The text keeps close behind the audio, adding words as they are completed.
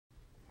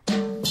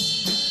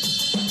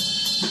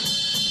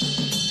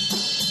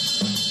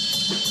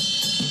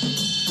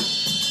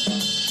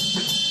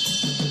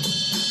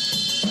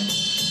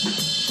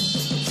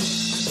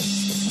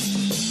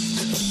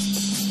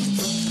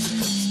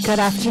Good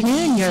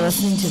afternoon. You're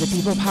listening to the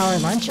People Power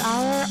Lunch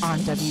Hour on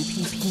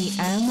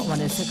WPPM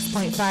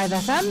 106.5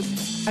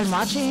 FM and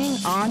watching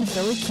on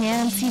Philly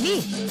Can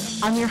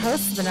TV. I'm your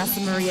host, Vanessa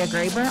Maria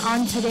Graber.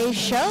 On today's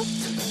show,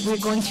 we're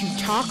going to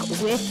talk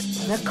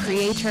with the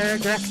creator,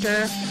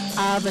 director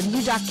of a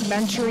new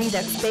documentary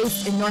that's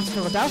based in North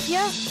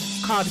Philadelphia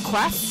called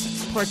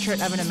Quest,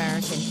 Portrait of an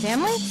American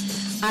Family.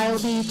 I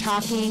will be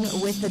talking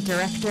with the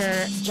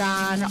director,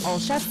 John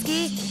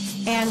Olshefski,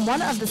 and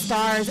one of the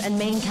stars and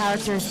main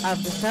characters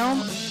of the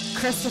film,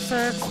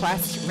 Christopher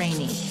Quest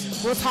Rainey.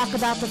 We'll talk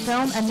about the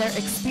film and their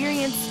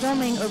experience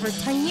filming over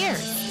 10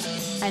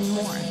 years and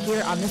more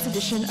here on this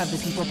edition of the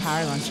People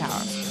Power Lunch Hour.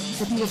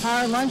 The People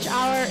Power Lunch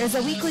Hour is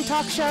a weekly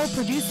talk show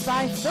produced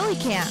by Philly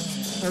Can,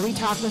 where we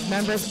talk with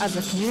members of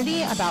the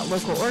community about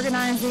local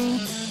organizing,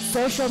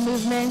 social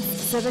movements,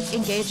 civic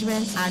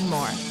engagement, and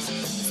more.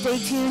 Stay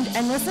tuned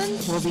and listen.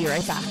 We'll be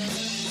right back.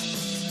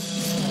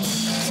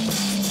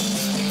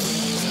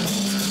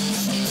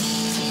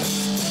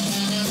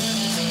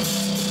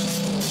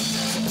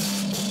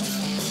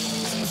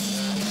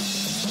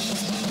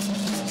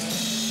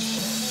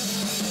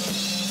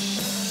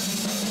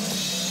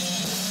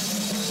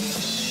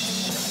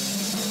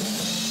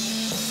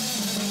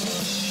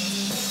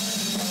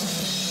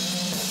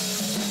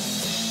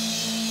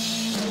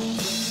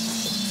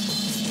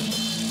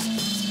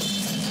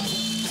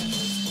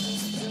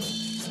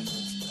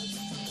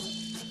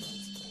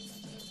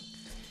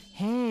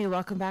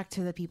 Welcome back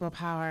to the People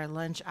Power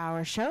Lunch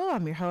Hour show.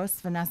 I'm your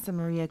host, Vanessa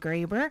Maria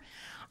Graber.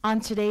 On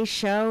today's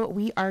show,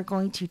 we are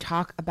going to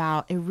talk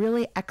about a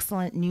really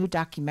excellent new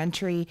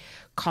documentary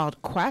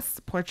called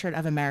Quest, Portrait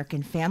of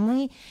American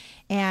Family,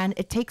 and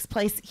it takes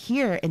place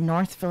here in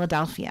North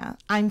Philadelphia.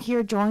 I'm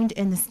here joined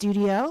in the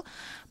studio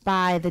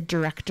by the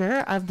director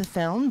of the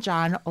film,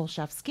 John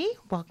Olshefski.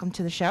 Welcome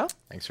to the show.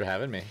 Thanks for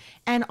having me.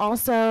 And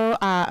also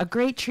a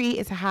great treat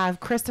is to have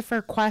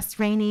Christopher Quest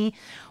Rainey,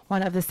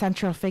 one of the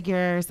central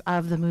figures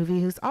of the movie,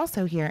 who's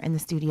also here in the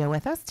studio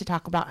with us to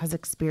talk about his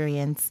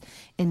experience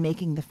in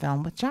making the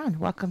film with John.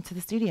 Welcome to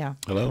the studio.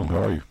 Hello,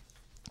 how are you?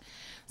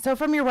 So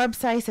from your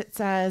website, it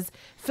says,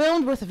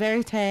 filmed with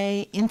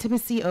verite,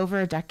 intimacy over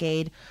a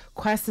decade,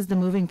 Quest is the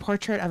moving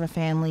portrait of a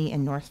family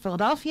in North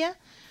Philadelphia.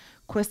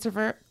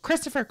 Christopher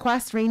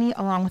Quest Rainey,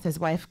 along with his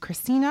wife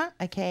Christina,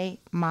 aka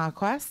Ma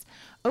Quest,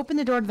 opened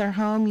the door to their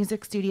home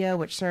music studio,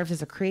 which serves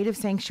as a creative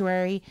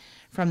sanctuary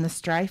from the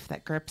strife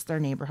that grips their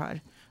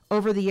neighborhood.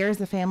 Over the years,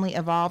 the family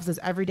evolves as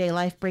everyday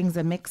life brings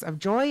a mix of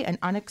joy and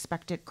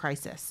unexpected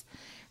crisis.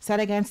 Set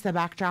against the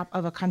backdrop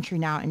of a country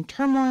now in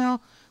turmoil,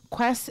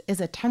 Quest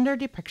is a tender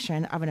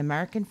depiction of an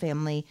American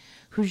family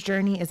whose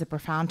journey is a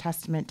profound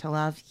testament to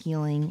love,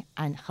 healing,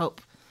 and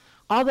hope.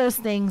 All those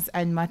things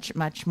and much,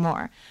 much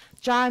more.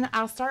 John,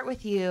 I'll start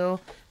with you.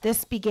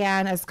 This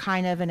began as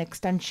kind of an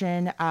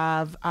extension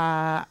of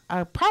a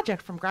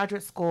project from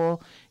graduate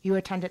school. You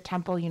attended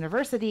Temple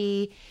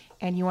University,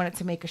 and you wanted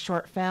to make a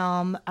short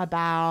film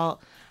about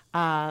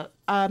a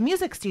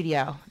music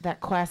studio that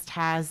Quest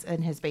has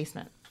in his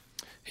basement.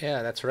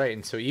 Yeah, that's right.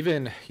 And so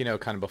even,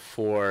 kind of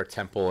before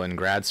Temple and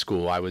grad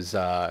school, I was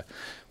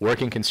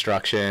working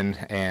construction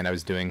and I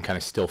was doing kind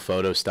of still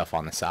photo stuff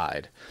on the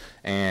side.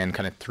 And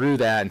kind of through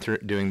that and through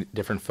doing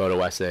different photo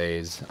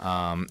essays,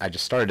 I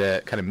just started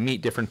to kind of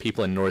meet different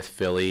people in North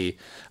Philly,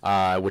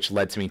 which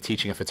led to me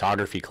teaching a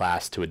photography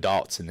class to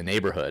adults in the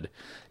neighborhood.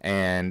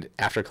 And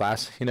after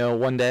class,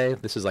 one day,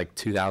 this is like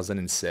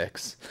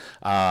 2006,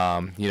 one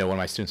of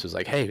my students was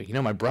like, hey,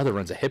 my brother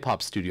runs a hip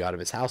hop studio out of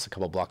his house a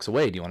couple blocks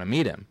away. Do you want to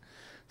meet him?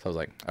 So I was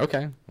like,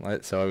 okay.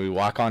 So we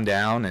walk on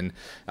down and,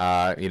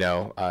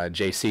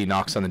 JC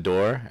knocks on the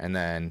door and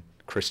then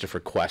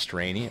Christopher Quest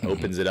Rainey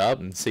opens it up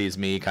and sees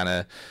me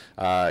kind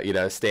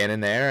of,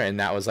 standing there. And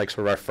that was like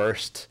sort of our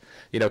first,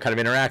 kind of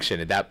interaction.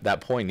 At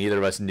that point, neither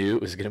of us knew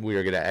we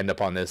were going to end up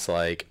on this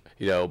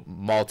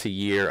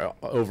multi-year,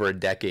 over a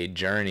decade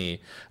journey,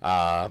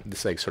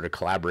 this like sort of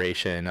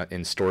collaboration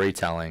in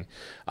storytelling.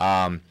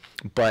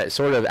 But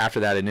sort of after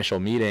that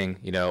initial meeting,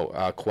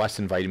 Quest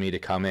invited me to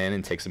come in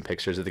and take some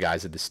pictures of the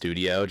guys at the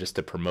studio just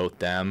to promote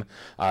them,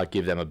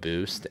 give them a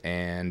boost.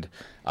 And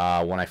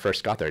when I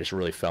first got there, I just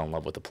really fell in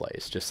love with the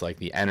place. Just like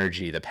the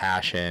energy, the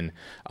passion,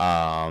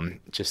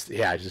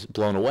 just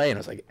blown away. And I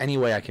was like, any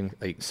way I can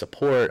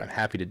support, I'm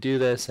happy to do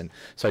this. And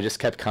so I just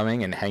kept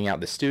coming and hanging out in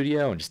the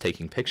studio and just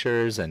taking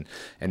pictures. And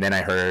then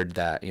I heard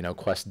that,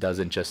 Quest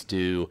doesn't just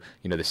do,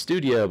 the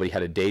studio, but he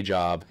had a day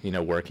job,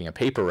 working a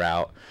paper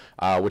route,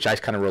 which I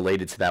kind of related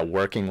to that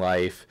working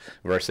life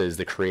versus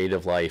the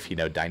creative life,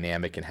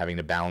 dynamic and having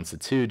to balance the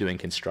two, doing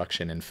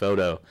construction and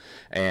photo.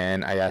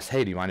 And I asked,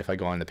 hey, do you mind if I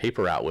go on the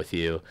paper route with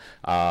you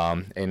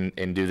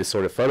and do this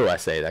sort of photo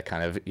essay that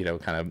kind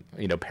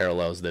of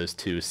parallels those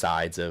two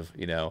sides of,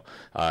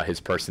 his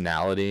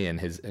personality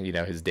and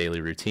his daily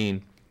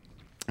routine.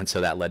 And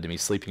so that led to me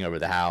sleeping over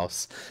the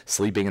house,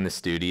 sleeping in the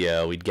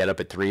studio. We'd get up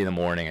at 3 in the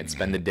morning. I'd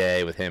spend the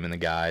day with him and the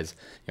guys,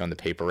 on the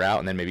paper route,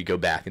 and then maybe go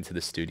back into the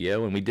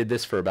studio. And we did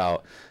this for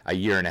about a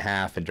year and a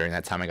half. And during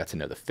that time, I got to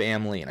know the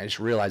family, and I just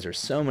realized there's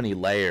so many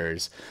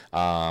layers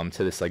to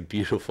this like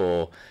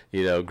beautiful,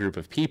 group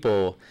of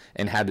people,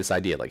 and had this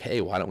idea like,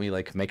 hey, why don't we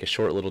like make a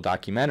short little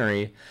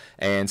documentary?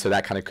 And so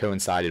that kind of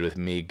coincided with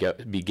me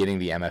beginning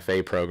the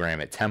MFA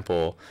program at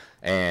Temple.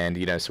 And,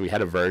 so we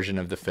had a version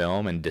of the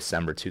film in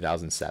December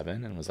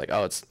 2007, and was like,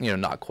 oh, it's,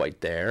 not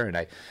quite there. And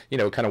I,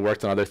 kind of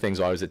worked on other things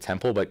while I was at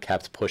Temple, but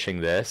kept pushing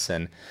this.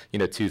 And,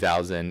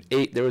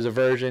 2008, there was a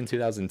version.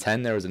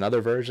 2010, there was another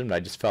version. But I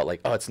just felt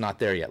like, oh, it's not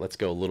there yet. Let's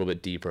go a little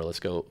bit deeper.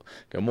 Let's go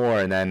more.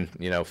 And then,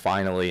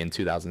 finally in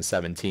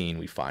 2017,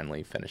 we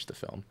finally finished the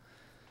film.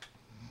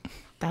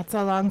 That's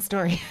a long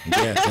story.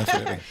 Yeah,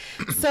 definitely.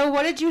 So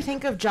what did you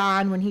think of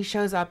John when he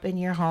shows up in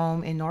your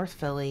home in North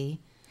Philly?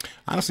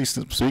 Honestly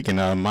speaking,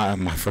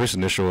 my first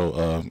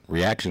initial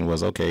reaction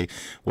was, okay,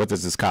 what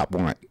does this cop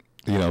want?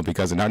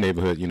 Because in our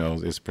neighborhood,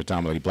 it's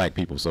predominantly black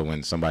people. So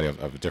when somebody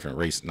of a different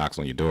race knocks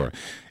on your door,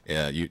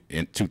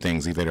 two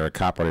things: either they're a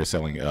cop or they're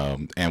selling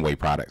Amway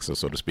products,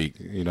 so to speak.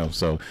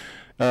 So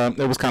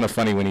it was kind of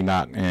funny when he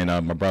knocked, and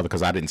my brother,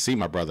 because I didn't see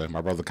my brother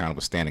kind of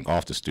was standing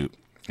off the stoop.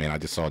 And I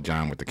just saw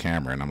John with the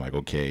camera, and I'm like,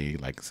 okay,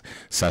 like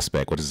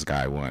suspect. What does this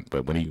guy want?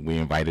 But when we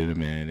invited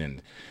him in and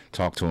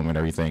talked to him and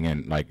everything,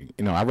 and like,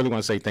 I really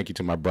want to say thank you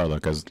to my brother,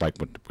 because like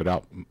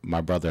without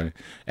my brother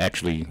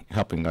actually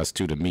helping us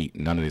to meet,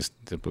 none of this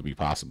would be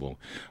possible.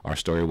 Our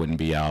story wouldn't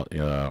be out.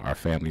 Our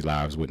family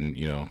lives wouldn't,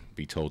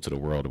 be told to the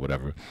world or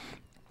whatever.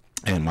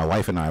 And my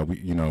wife and I,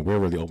 we're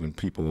really open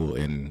people,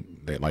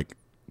 and that like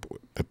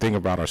the thing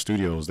about our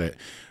studio is that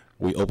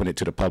we open it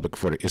to the public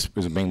it's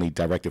mainly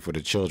directed for the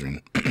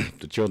children,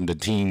 the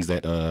teens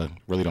that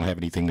really don't have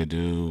anything to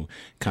do,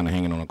 kind of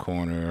hanging on a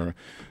corner,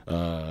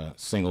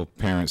 single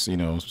parents,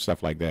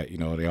 stuff like that.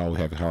 They all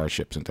have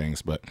hardships and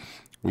things, but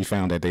we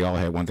found that they all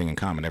had one thing in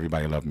common: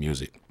 everybody loved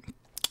music.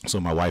 So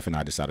my wife and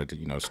I decided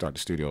to, start the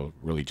studio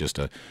really just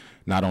to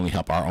not only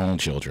help our own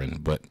children,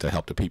 but to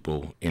help the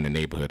people in the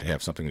neighborhood to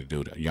have something to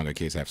do. The younger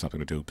kids have something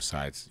to do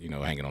besides,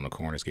 hanging on the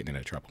corners, getting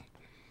into trouble.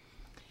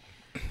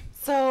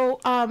 So,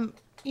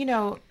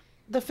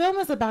 the film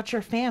is about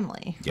your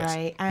family, yes.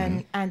 right?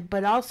 And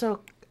but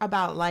also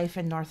about life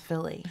in North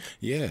Philly.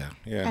 Yeah.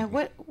 And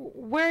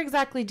where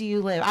exactly do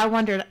you live? I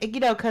wondered,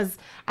 because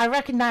I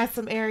recognize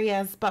some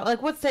areas, but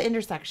like, what's the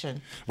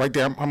intersection? Right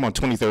there, I'm on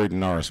 23rd and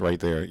Norris, right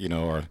there,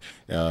 or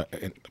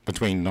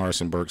between Norris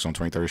and Burks on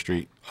 23rd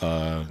Street.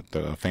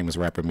 The famous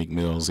rapper Meek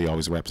Mills, he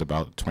always raps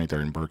about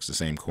 23rd and Burks, the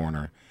same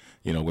corner.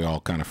 We're all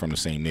kind of from the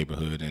same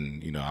neighborhood,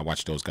 and, I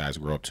watched those guys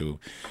grow up too.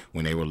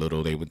 When they were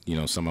little, they would,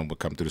 someone would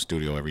come through the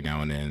studio every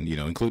now and then,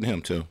 including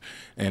him too.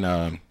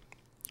 And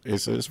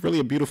it's really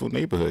a beautiful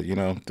neighborhood,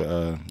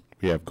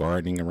 we have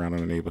gardening around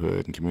in the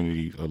neighborhood and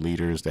community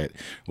leaders that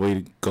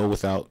really go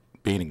without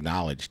being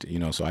acknowledged,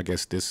 so I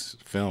guess this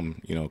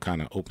film,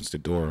 kind of opens the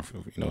door,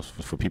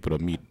 for people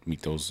to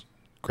meet those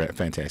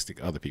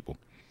fantastic other people.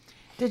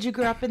 Did you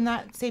grow up in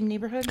that same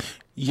neighborhood?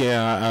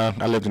 Yeah,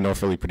 I lived in North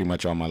Philly pretty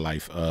much all my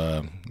life.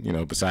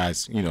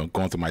 Besides,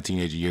 going through my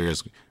teenage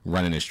years,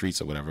 running the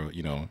streets or whatever,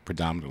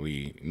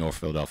 predominantly North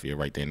Philadelphia,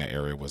 right there in that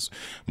area was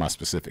my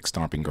specific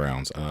stomping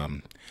grounds.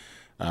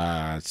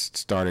 I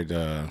started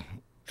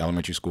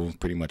elementary school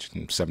pretty much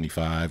in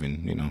 '75,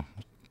 and,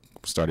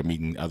 started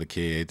meeting other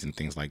kids and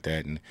things like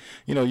that. And,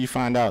 you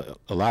find out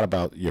a lot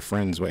about your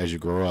friends as you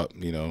grow up,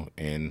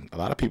 and a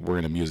lot of people were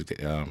into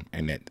music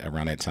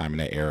around that time in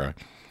that era.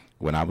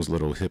 When I was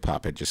little,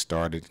 hip-hop had just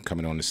started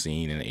coming on the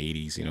scene in the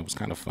 80s. It was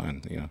kind of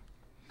fun,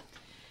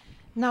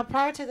 Now,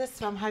 prior to this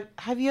film,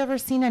 have you ever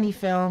seen any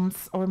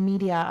films or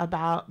media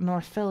about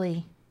North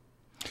Philly?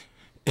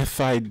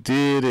 If I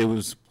did, it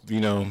was,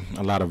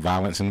 a lot of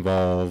violence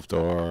involved.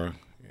 And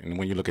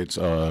when you look at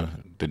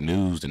the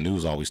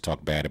news always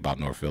talk bad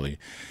about North Philly.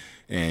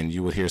 And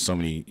you would hear so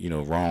many,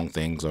 wrong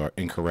things or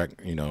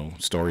incorrect,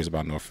 stories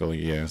about North Philly.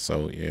 Yeah,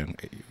 so, yeah,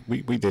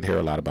 we did hear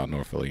a lot about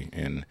North Philly.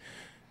 And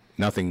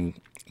nothing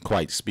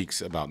quite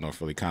speaks about North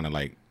Philly, kind of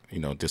like,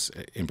 this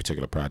in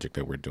particular project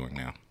that we're doing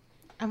now.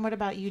 And what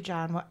about you,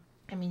 John?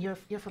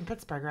 You're from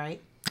Pittsburgh, right?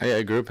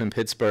 I grew up in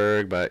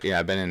Pittsburgh, but yeah,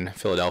 I've been in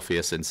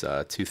Philadelphia since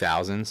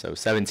 2000, so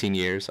 17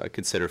 years. I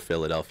consider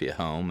Philadelphia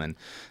home, and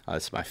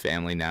it's my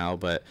family now.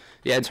 But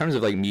yeah, in terms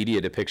of like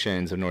media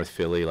depictions of North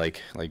Philly,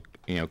 like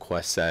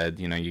Quest said,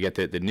 you get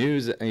the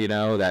news,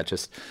 that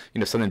just,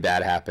 something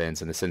bad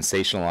happens, and the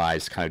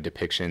sensationalized kind of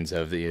depictions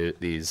of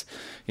these,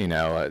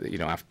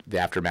 the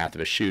aftermath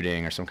of a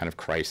shooting or some kind of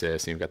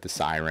crisis. And you've got the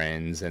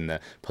sirens and the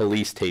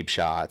police tape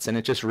shots, and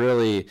it just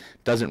really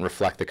doesn't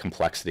reflect the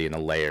complexity and the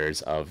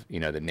layers of,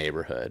 the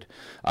neighborhood.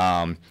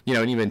 And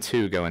even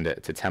too, going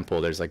to Temple,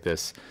 there's like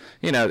this,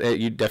 you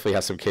definitely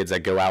have some kids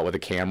that go out with a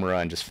camera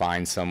and just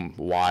find some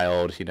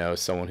wild,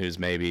 someone who's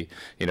maybe,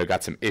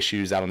 got some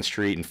issues out on the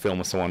street and film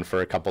with someone for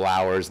for a couple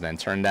hours and then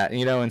turn that,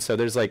 you know. And so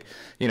there's like,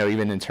 you know,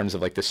 even in terms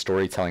of like the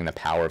storytelling, the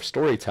power of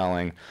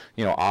storytelling,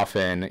 you know,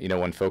 often, you know,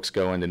 when folks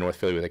go into North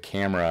Philly with a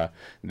camera,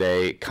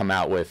 they come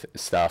out with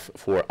stuff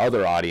for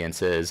other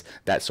audiences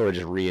that sort of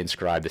just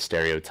reinscribe the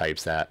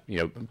stereotypes that, you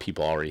know,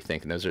 people already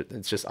think, and those are,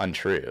 it's just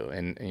untrue.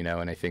 And, you know,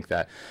 and I think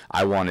that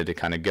I wanted to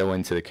kind of go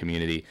into the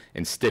community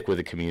and stick with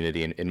the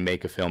community and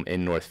make a film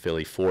in North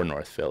Philly for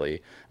North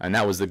Philly. And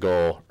that was the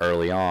goal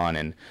early on.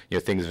 And, you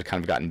know, things have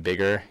kind of gotten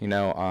bigger, you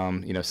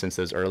know, since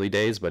those early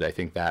days. But I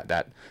think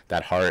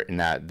that heart and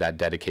that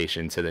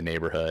dedication to the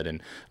neighborhood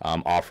and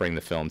offering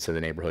the film to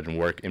the neighborhood and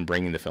work and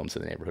bringing the film to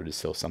the neighborhood is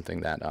still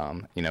something that,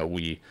 you know,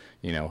 we,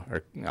 you know,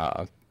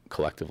 are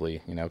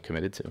collectively, you know,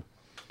 committed to.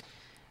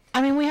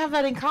 I mean, we have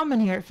that in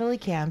common here at Philly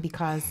Cam,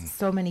 because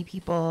so many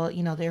people,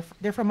 you know,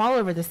 they're from all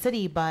over the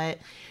city, but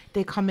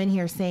they come in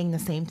here saying the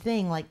same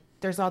thing. Like,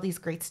 there's all these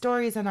great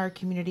stories in our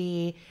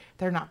community.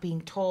 They're not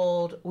being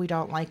told. We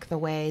don't like the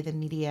way the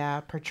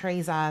media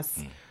portrays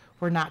us.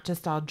 We're not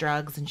just all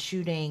drugs and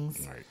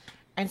shootings. Right.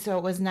 And so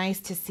it was nice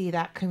to see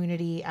that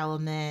community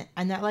element,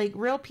 and that like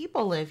real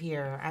people live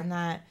here, and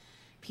that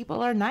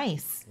people are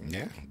nice.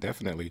 Yeah,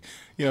 definitely.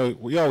 You know,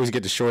 we always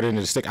get the short end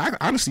of the stick.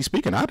 Honestly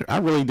speaking, I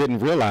really didn't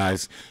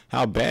realize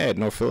how bad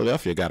North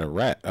Philadelphia got a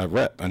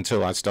rep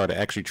until I started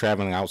actually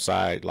traveling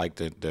outside, like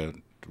the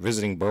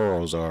visiting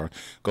boroughs, or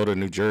go to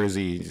New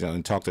Jersey, you know,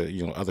 and talk to,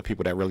 you know, other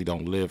people that really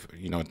don't live,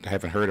 you know,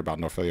 haven't heard about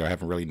North Philly or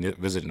haven't really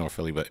visited North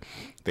Philly, but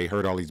they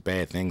heard all these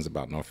bad things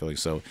about North Philly.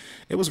 So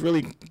it was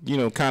really, you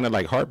know, kind of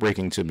like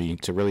heartbreaking to me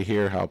to really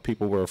hear how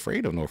people were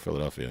afraid of North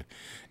Philadelphia.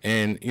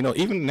 And, you know,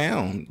 even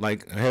now,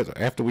 like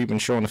after we've been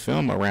showing the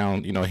film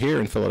around, you know, here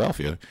in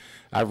Philadelphia,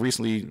 I've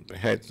recently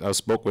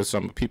spoke with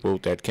some people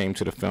that came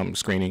to the film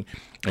screening,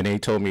 and they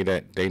told me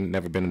that they'd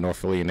never been to North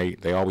Philly, and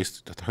they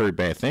always heard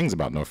bad things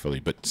about North Philly.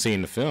 But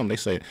seeing the film, they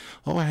say,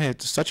 "Oh, I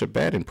had such a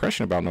bad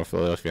impression about North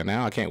Philadelphia.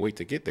 Now I can't wait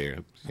to get there."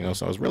 You know,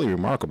 so it's really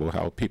remarkable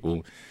how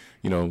people,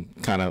 you know,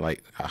 kind of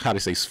like how they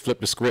say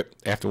flip the script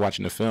after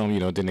watching the film. You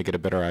know, then they get a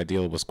better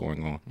idea of what's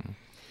going on.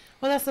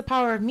 Well, that's the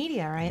power of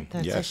media, right?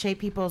 To shape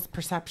people's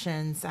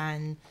perceptions,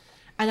 and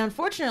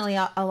unfortunately,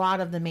 a lot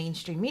of the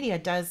mainstream media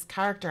does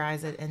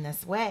characterize it in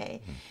this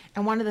way.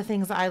 And one of the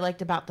things I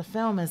liked about the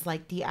film is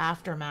like the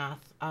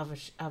aftermath of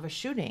a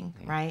shooting,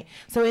 right?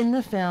 So in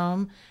the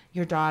film,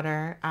 your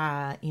daughter,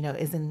 you know,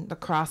 is in the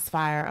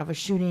crossfire of a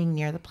shooting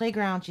near the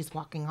playground. She's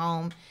walking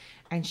home,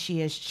 and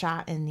she is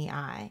shot in the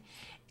eye.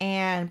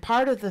 And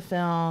part of the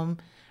film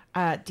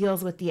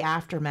deals with the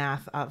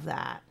aftermath of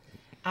that.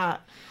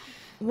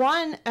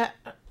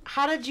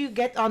 How did you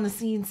get on the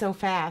scene so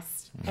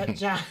fast,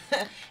 John?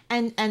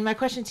 And my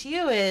question to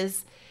you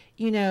is,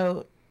 you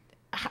know,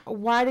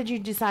 why did you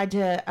decide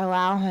to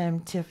allow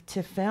him to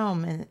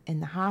film in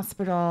the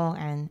hospital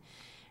and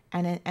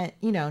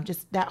you know,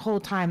 just that whole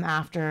time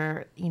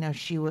after, you know,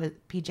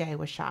 PJ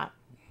was shot?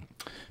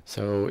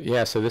 So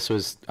yeah, so this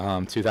was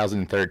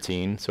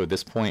 2013. So at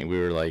this point, we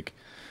were like,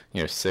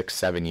 you know,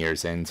 6-7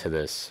 years into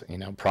this, you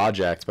know,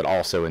 project, but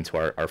also into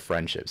our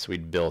friendships.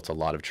 We'd built a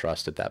lot of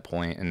trust at that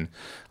point. And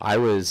I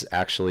was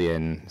actually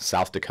in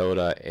South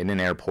Dakota in an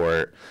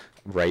airport,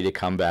 ready to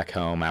come back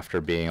home after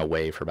being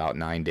away for about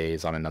 9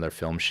 days on another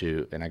film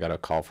shoot. And I got a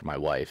call from my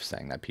wife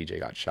saying that PJ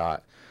got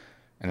shot.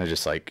 And I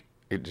just like,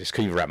 it just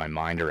couldn't even wrap my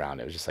mind around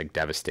it. I was just like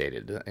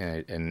devastated.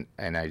 And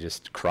I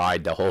just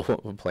cried the whole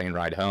plane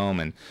ride home.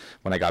 And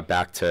when I got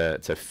back to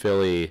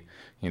Philly,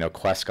 you know,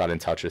 Quest got in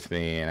touch with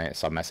me, and I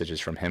saw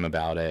messages from him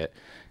about it.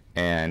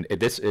 And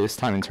at this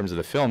time, in terms of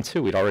the film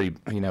too, we'd already,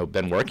 you know,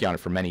 been working on it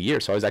for many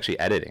years. So I was actually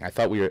editing. I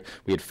thought we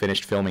had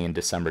finished filming in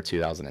December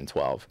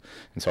 2012,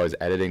 and so I was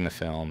editing the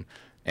film.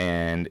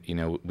 And you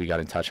know, we got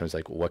in touch and was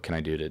like, "What can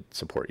I do to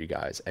support you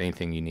guys?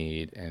 Anything you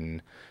need?"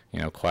 And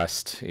you know,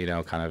 Quest, you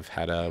know, kind of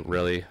had a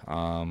really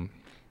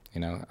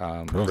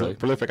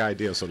prolific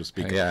idea, so to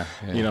speak. Yeah.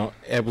 You know,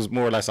 it was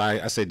more or less.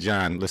 I said,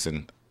 "John,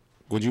 listen,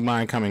 would you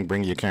mind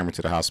bringing your camera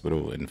to the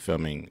hospital and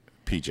filming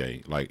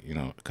PJ?" Like, you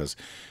know, because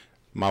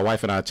my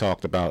wife and I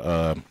talked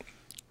about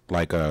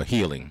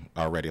healing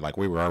already. Like,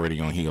 we were already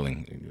on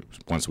healing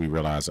once we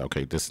realized,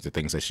 okay, this is the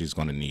things that she's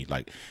going to need.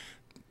 Like,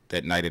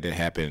 that night it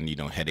happened, you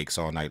know, headaches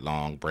all night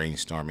long,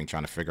 brainstorming,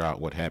 trying to figure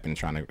out what happened,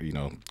 trying to, you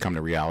know, come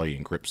to reality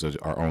and grips of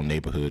our own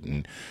neighborhood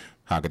and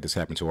how could this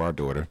happen to our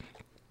daughter.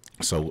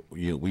 So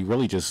we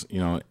really just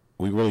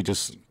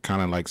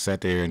kind of like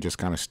sat there and just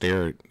kind of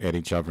stared at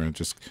each other and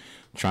just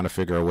trying to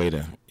figure a way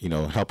to, you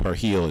know, help her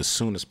heal as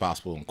soon as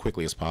possible and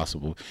quickly as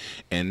possible,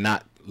 and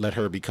not let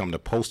her become the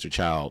poster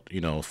child, you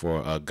know,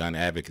 for gun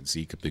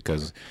advocacy.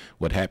 Because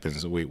what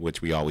happens,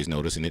 which we always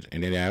notice, and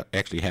it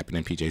actually happened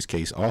in PJ's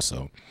case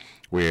also,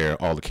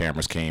 where all the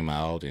cameras came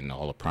out and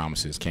all the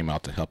promises came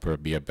out to help her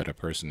be a better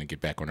person and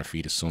get back on her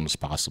feet as soon as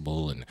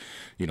possible, and,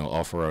 you know,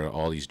 offer her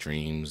all these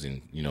dreams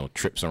and, you know,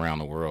 trips around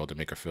the world to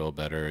make her feel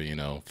better, you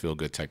know, feel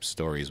good type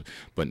stories.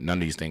 But none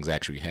of these things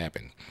actually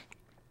happen,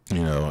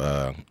 you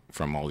know,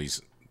 from all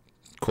these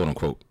quote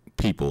unquote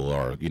people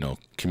or, you know,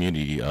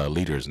 community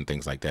leaders and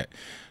things like that.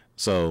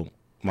 So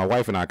my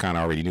wife and I kind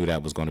of already knew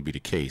that was going to be the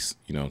case,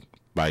 you know,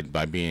 by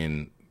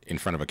being in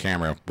front of a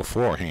camera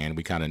beforehand,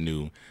 we kind of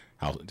knew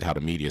how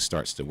the media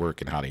starts to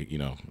work and how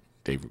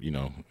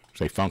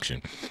they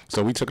function.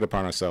 So we took it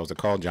upon ourselves to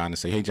call John and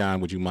say, hey, John,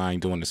 would you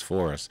mind doing this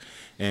for us?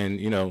 And,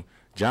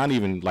 John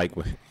even, like,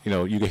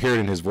 you could hear it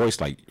in his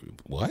voice, like,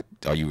 what?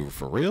 Are you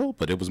for real?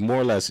 But it was more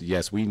or less,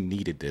 yes, we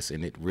needed this,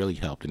 and it really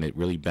helped, and it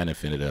really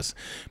benefited us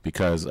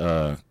because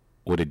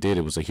what it did,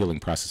 it was a healing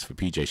process for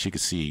PJ. She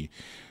could see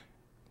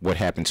what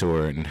happened to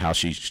her and how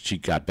she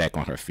got back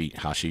on her feet,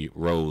 how she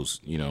rose,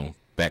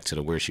 back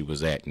to where she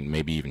was at, and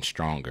maybe even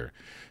stronger.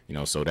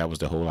 So that was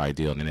the whole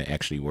idea, and it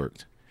actually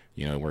worked.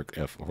 It worked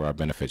for our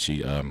benefit.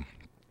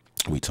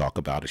 We talk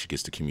about it. She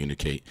gets to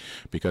communicate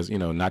because,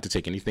 not to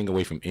take anything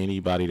away from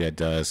anybody that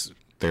does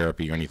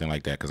therapy or anything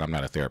like that, because I'm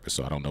not a therapist,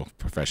 so I don't know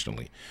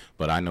professionally.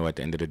 But I know at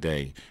the end of the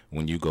day,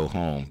 when you go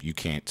home, you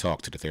can't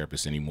talk to the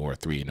therapist anymore at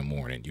 3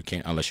 a.m. You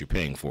can't, unless you're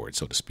paying for it,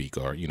 so to speak,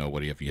 or,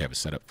 whatever you have it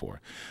set up for.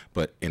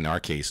 But in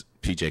our case,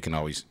 PJ can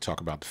always talk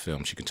about the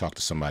film. She can talk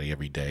to somebody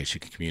every day. She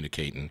can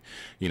communicate and,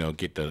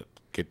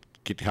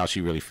 get how she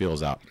really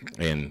feels out.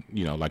 And,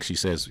 like she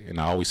says, and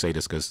I always say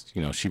this because,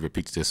 she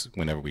repeats this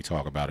whenever we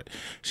talk about it,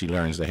 she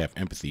learns to have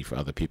empathy for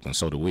other people, and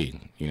so do we,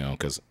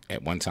 because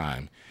at one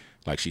time,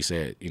 like she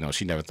said,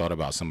 she never thought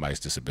about somebody's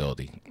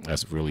disability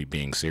as really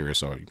being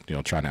serious or,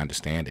 trying to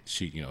understand it.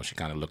 She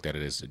kind of looked at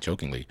it as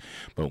jokingly.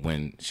 But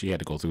when she had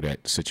to go through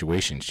that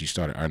situation, she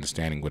started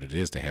understanding what it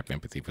is to have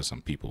empathy for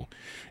some people.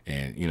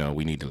 And,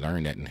 we need to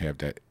learn that and have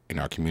that in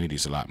our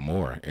communities a lot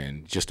more.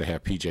 And just to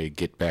have PJ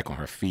get back on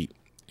her feet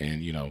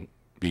and,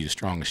 be as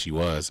strong as she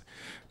was,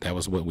 that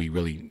was what we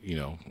really,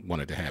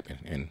 wanted to happen.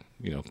 And,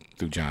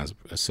 through John's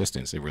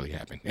assistance, it really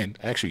happened. And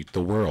actually,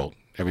 the world,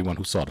 everyone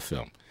who saw the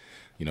film,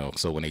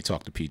 so when they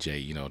talk to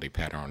PJ, they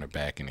pat her on her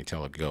back and they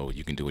tell her, go,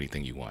 you can do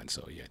anything you want.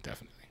 So, yeah,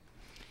 definitely.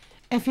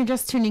 If you're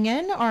just tuning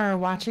in or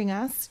watching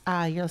us,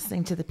 you're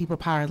listening to the People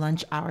Power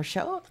Lunch Hour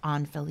Show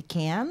on Philly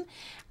Cam.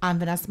 I'm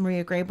Vanessa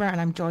Maria Graber, and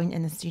I'm joined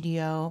in the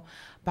studio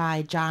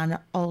by John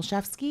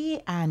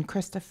Olshefski and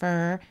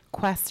Christopher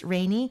Quest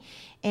Rainey.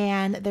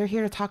 And they're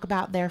here to talk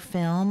about their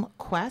film,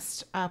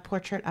 Quest, A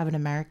Portrait of an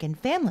American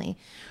Family,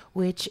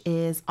 which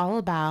is all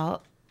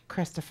about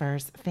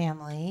Christopher's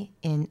family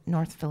in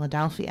North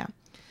Philadelphia.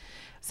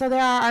 So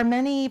there are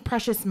many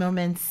precious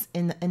moments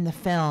in the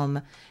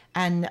film,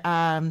 and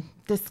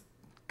this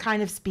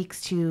kind of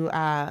speaks to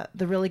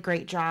the really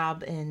great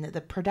job in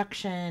the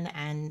production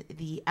and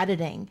the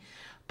editing.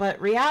 But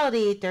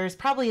reality, there's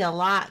probably a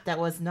lot that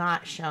was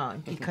not shown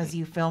because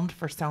you filmed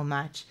for so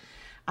much.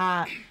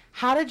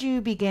 How did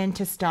you begin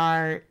to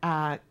start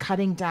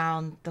cutting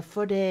down the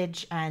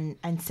footage and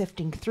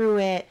sifting through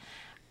it?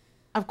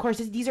 Of course,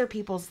 these are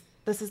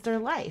this is their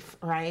life,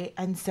 right?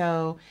 And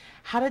so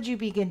how did you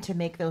begin to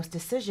make those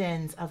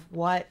decisions of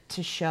what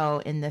to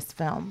show in this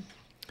film?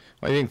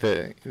 Well, I think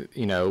that,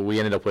 we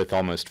ended up with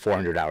almost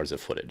 400 hours of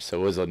footage.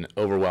 So it was an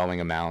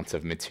overwhelming amount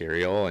of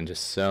material and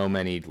just so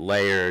many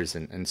layers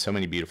and so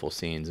many beautiful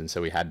scenes. And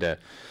so we had to,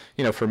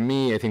 for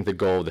me, I think the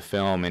goal of the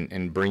film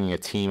and bringing a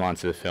team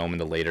onto the film in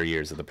the later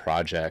years of the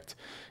project,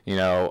 we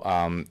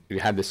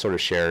had this sort of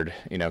shared,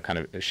 kind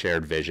of a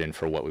shared vision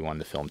for what we wanted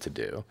the film to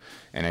do.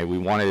 And we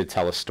wanted to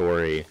tell a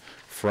story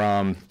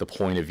from the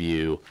point of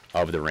view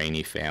of the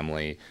Rainey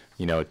family,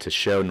 to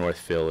show North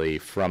Philly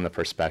from the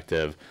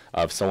perspective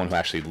of someone who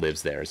actually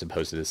lives there, as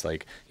opposed to this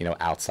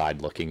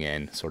outside looking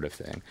in sort of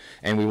thing.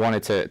 And we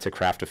wanted to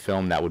craft a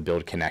film that would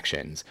build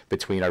connections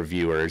between our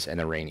viewers and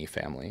the Rainey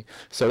family.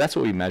 So that's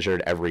what we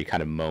measured every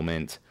kind of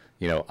moment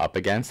up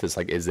against. Is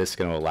is this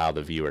going to allow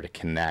the viewer to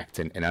connect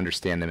and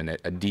understand them in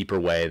a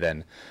deeper way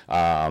than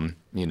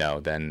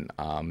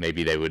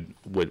maybe they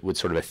would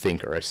sort of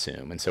think or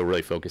assume. And so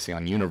really focusing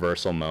on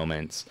universal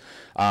moments.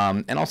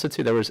 And also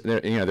too, there were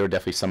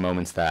definitely some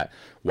moments that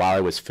while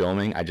I was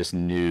filming, I just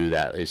knew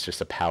that it's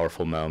just a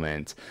powerful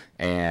moment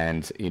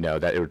and,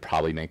 that it would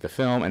probably make the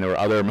film. And there were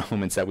other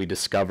moments that we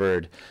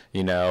discovered,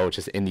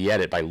 just in the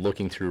edit by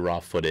looking through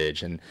raw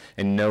footage and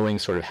knowing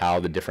sort of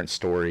how the different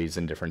stories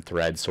and different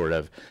threads sort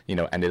of,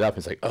 ended up.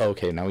 It's like, oh,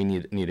 okay, now we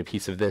need a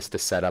piece of this to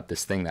set up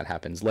this thing that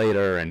happens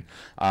later.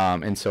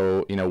 And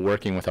so,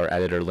 working with our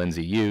editor,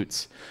 Lindsay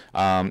Utes,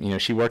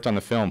 she worked on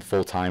the film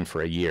full time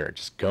for a year,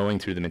 just going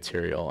through the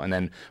material. And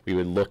then we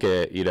would look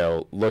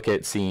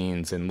at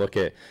scenes and look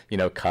at,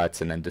 cuts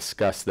and then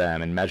discuss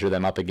them and measure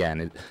them up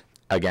again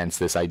against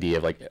this idea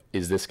of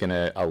is this going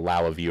to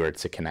allow a viewer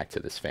to connect to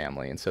this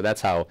family? And so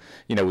that's how,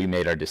 we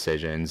made our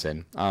decisions.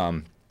 And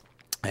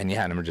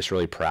I'm just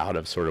really proud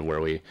of sort of where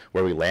we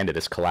landed,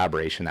 this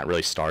collaboration that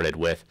really started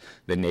with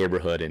the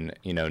neighborhood and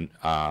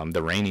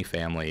the Rainey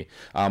family,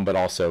 but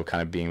also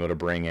kind of being able to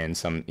bring in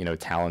some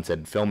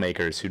talented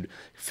filmmakers who'd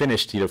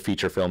finished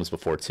feature films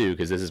before too,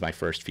 because this is my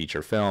first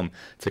feature film,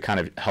 to kind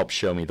of help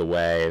show me the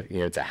way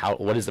to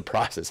what is the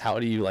process, how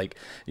do you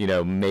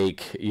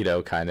make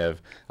kind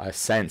of a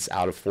sense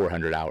out of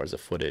 400 hours of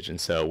footage. And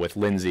so with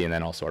Lindsay and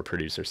then also our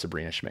producer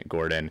Sabrina Schmidt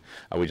Gordon,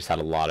 we just had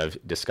a lot of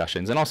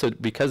discussions, and also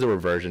because there were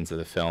versions of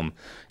the film,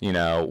 you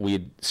know,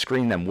 we'd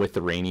screen them with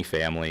the Rainey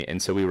family.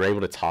 And so we were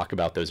able to talk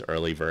about those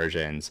early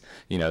versions,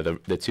 you know,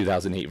 the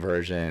 2008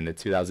 version, the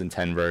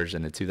 2010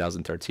 version, the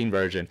 2013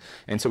 version.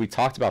 And so we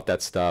talked about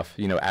that stuff,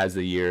 you know, as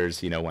the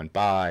years, you know, went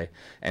by.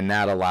 And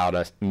that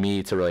allowed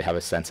me to really have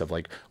a sense of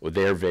like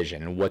their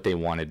vision and what they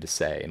wanted to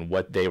say and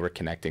what they were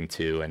connecting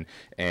to,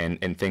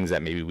 and things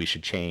that maybe we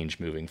should change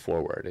moving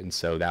forward. And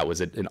so that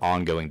was an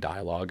ongoing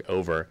dialogue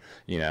over,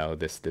 you know,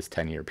 this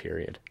 10-year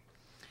period.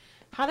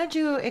 How did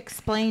you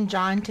explain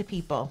John to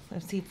people?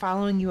 Is he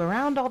following you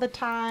around all the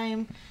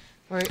time?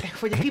 Or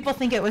did people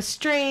think it was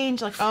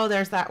strange? Like, oh,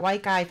 there's that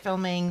white guy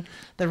filming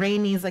the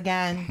Raineys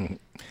again.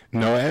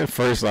 No, at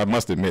first, I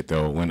must admit,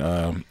 though,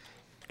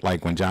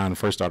 when John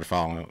first started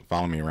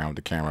following me around with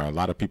the camera, a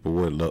lot of people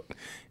would look,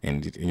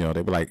 and you know,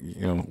 they'd be like,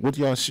 you know, what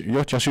y'all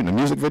shooting a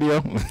music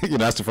video? You know,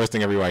 that's the first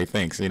thing everybody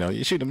thinks. You know,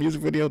 you shooting a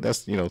music video?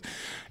 That's, you know,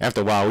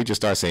 after a while we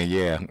just start saying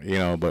yeah, you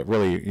know, but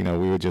really, you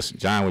know,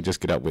 John would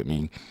just get up with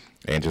me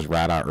and just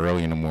ride out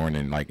early in the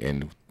morning, like,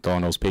 and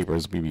throwing those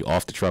papers. We'd be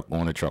off the truck,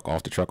 on the truck,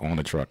 off the truck, on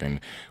the truck,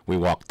 and we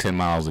walk 10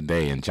 miles a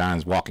day. And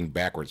John's walking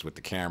backwards with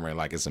the camera,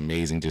 like, it's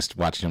amazing just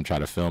watching him try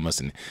to film us.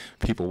 And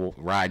people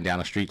riding down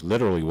the street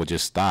literally will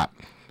just stop.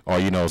 Or,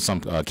 you know,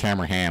 some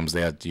camera hams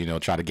that, you know,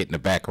 try to get in the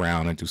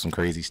background and do some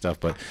crazy stuff.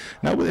 But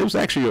no, it was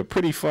actually a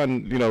pretty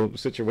fun, you know,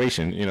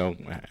 situation, you know,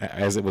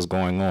 as it was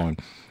going on.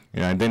 You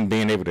know, and then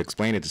being able to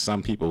explain it to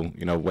some people,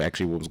 you know,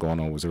 actually what was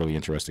going on was really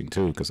interesting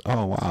too. Because,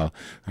 oh, wow,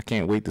 I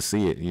can't wait to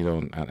see it. You know,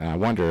 and I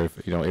wonder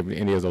if, you know, if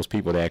any of those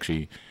people that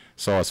actually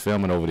saw us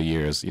filming over the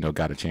years, you know,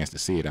 got a chance to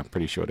see it. I'm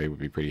pretty sure they would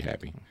be pretty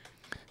happy.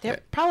 They're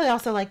probably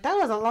also like, that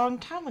was a long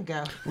time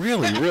ago.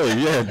 Really,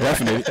 yeah,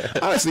 definitely.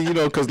 Honestly, you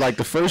know, because like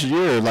the first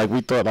year, like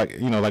we thought, like,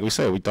 you know, like we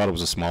said, we thought it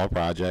was a small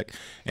project.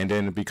 And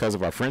then because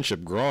of our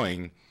friendship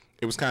growing,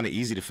 it was kind of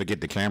easy to forget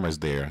the camera's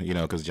there, you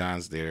know, because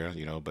John's there,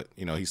 you know, but,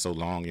 you know, he's so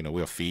long, you know,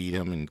 we'll feed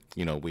him and,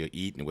 you know, we'll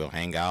eat and we'll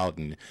hang out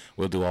and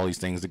we'll do all these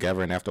things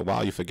together. And after a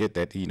while, you forget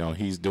that, you know,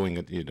 he's doing,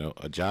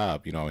 a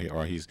job, you know,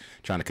 or he's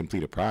trying to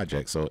complete a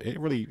project. So it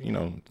really, you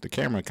know, the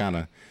camera kind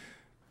of,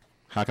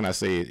 how can I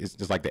say it? It's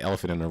just like the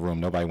elephant in the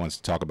room. Nobody wants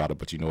to talk about it,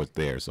 but you know it's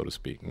there, so to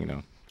speak, you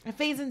know. It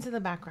fades into the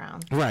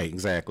background. Right,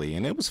 exactly.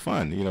 And it was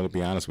fun, you know, to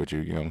be honest with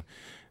you know,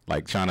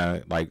 like trying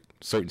to, like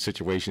certain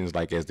situations,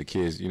 like as the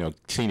kids, you know,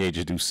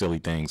 teenagers do silly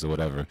things or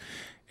whatever.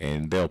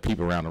 And they'll peep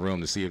around the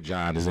room to see if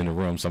John is in the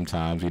room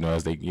sometimes, you know,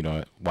 as they, you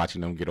know, watching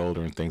them get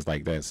older and things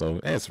like that. So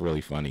that's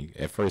really funny.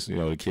 At first, you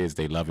know, the kids,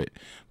 they love it.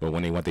 But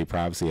when they want their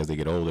privacy as they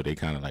get older, they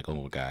kind of like,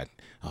 oh, God,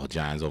 oh,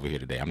 John's over here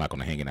today. I'm not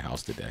going to hang in the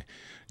house today.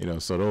 You know,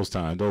 so those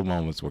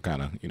moments were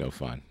kind of, you know,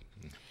 fun.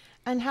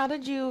 And how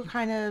did you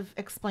kind of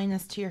explain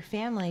this to your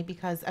family?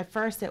 Because at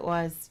first it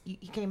was, you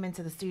came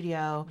into the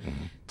studio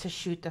to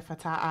shoot the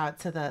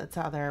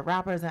to other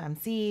rappers and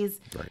MCs.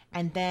 Right.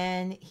 And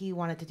then he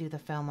wanted to do the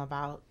film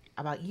about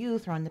you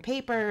throwing the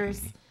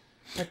papers,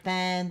 but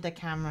then the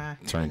camera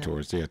turned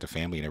towards the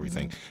family and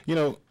everything. You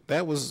know,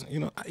 that was,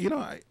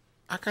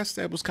 I guess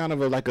that was kind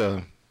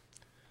of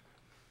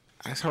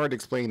it's hard to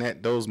explain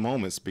those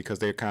moments because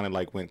they kind of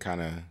like went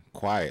kind of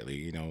quietly,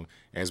 you know,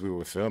 as we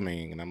were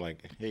filming. And I'm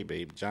like, hey,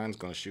 babe, John's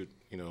going to shoot,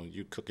 you know,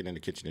 you cooking in the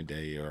kitchen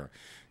today, or,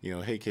 you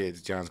know, hey,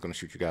 kids, John's going to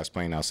shoot you guys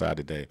playing outside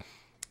today.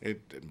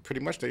 It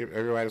pretty much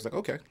everybody was like,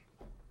 okay.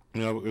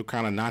 You know, we were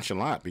kind of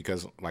nonchalant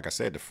because, like I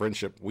said, the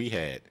friendship we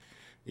had,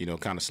 you know,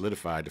 kind of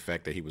solidified the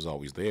fact that he was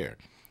always there.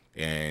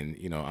 And,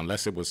 you know,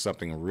 unless it was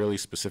something really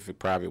specific,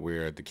 private,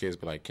 where the kids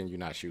be like, can you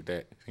not shoot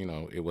that? You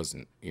know, it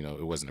wasn't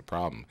a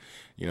problem.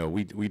 You know,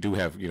 we do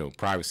have, you know,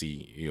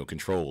 privacy, you know,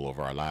 control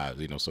over our lives,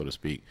 you know, so to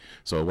speak.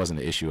 So it wasn't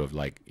an issue of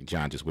like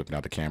John just whipping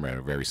out the camera at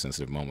a very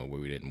sensitive moment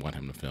where we didn't want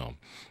him to film.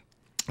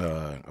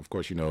 Of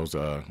course, you know, it was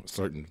a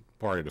certain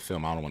part of the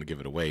film, I don't want to give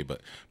it away,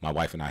 but my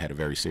wife and I had a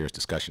very serious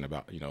discussion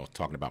about, you know,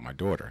 talking about my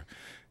daughter,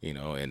 you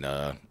know, and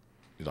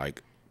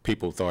like,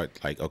 people thought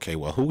like, okay,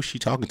 well, who was she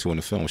talking to in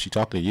the film? Was she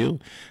talking to you?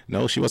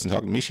 No, she wasn't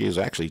talking to me. She was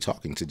actually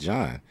talking to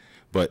John,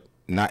 but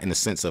not in the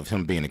sense of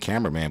him being a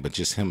cameraman, but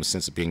just him a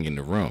sense of being in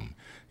the room.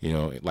 You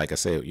know, like I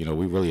said, you know,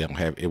 we really don't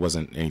have, it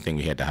wasn't anything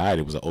we had to hide.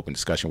 It was an open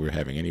discussion we were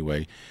having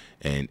anyway.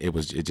 And it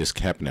just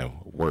happened to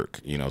work,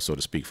 you know, so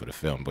to speak, for the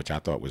film, which I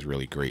thought was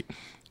really great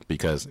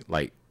because,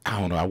 like, I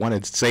don't know, I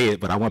wanted to say it,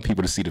 but I want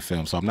people to see the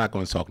film, so I'm not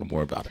going to talk no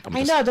more about it.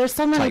 I know, there's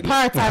so many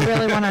parts I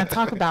really want to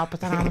talk about,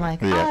 but then I'm like,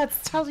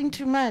 it's telling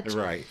too much.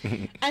 Right.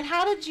 And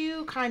how did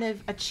you kind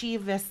of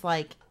achieve this,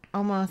 like,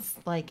 almost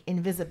like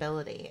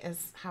invisibility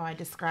is how I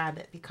describe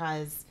it,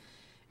 because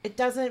it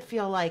doesn't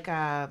feel like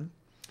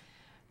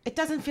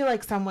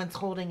someone's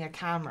holding a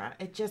camera.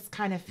 It just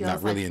kind of feels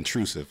not really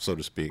intrusive, so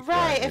to speak.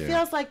 Right. It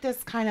feels like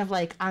this kind of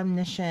like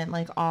omniscient,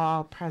 like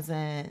all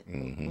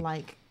present,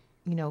 like,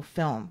 you know,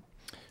 film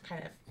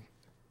kind of.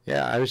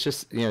 Yeah, I was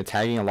just, you know,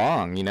 tagging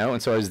along, you know,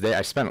 and so I was there.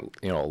 I spent,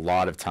 you know, a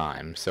lot of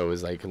time. So it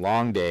was like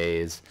long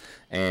days,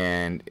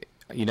 and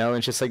you know,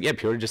 it's just like, yeah,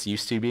 people are just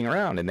used to being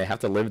around and they have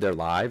to live their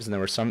lives. And there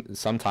were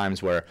some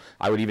times where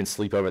I would even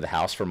sleep over the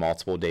house for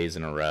multiple days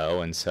in a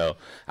row. And so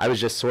I was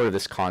just sort of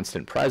this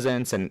constant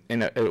presence. And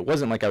it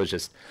wasn't like I was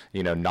just,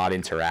 you know, not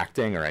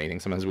interacting or anything.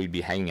 Sometimes we'd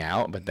be hanging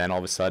out, but then all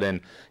of a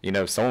sudden, you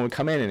know, someone would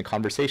come in and a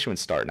conversation would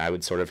start and I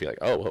would sort of be like,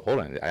 oh, well, hold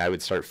on. I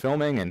would start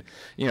filming and,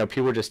 you know,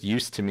 people were just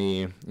used to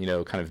me, you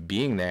know, kind of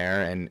being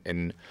there. And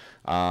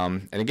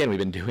again, we've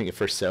been doing it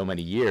for so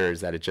many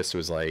years that it just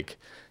was like,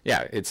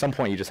 yeah, at some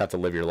point you just have to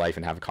live your life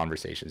and have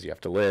conversations you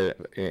have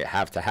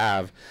to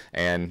have,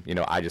 and, you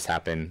know, I just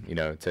happen, you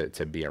know,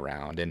 to be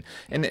around. And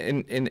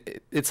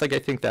it's like, I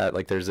think that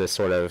like there's this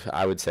sort of,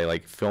 I would say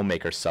like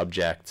filmmaker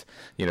subject,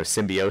 you know,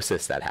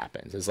 symbiosis that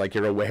happens. It's like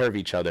you're aware of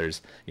each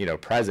other's, you know,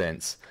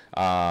 presence.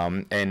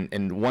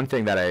 And one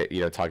thing that I,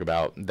 you know, talk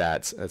about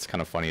that's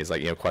kind of funny is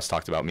like, you know, Quest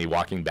talked about me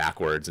walking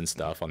backwards and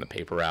stuff on the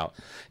paper route.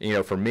 You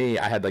know, for me,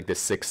 I had like this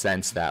sixth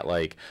sense that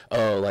like,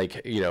 oh,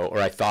 like, you know, or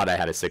I thought I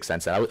had a sixth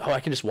sense that I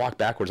can just walk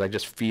backwards. I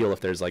just feel if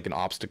there's like an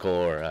obstacle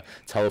or a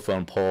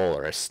telephone pole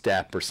or a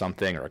step or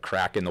something or a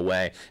crack in the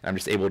way, and I'm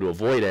just able to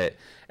avoid it.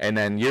 And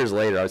then years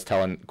later, I was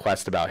telling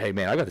Quest about, hey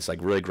man, I got this like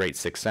really great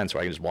sixth sense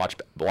where I can just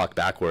walk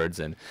backwards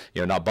and,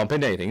 you know, not bump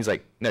into anything. He's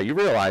like, no, you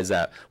realize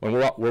that when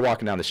we're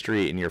walking down the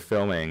street and you're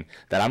filming,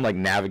 that I'm like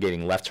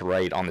navigating left to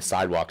right on the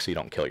sidewalk so you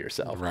don't kill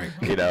yourself. Right.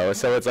 You know,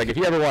 so it's like if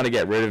you ever want to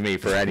get rid of me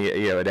for any,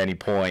 you know, at any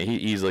point, he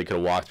easily could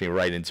have walked me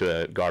right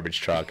into a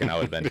garbage truck and I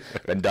would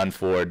have been done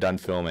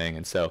filming.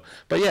 And so,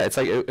 but yeah, it's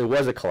like it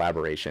was a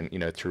collaboration, you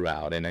know,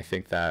 throughout, and I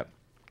think that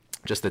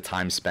just the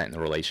time spent in the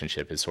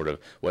relationship is sort of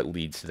what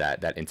leads to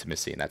that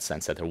intimacy and that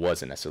sense that there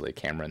wasn't necessarily a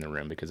camera in the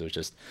room, because it was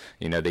just,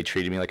 you know, they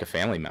treated me like a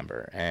family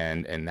member,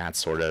 and that's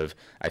sort of,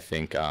 I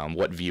think,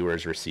 what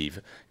viewers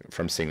receive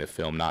from seeing the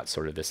film, not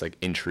sort of this like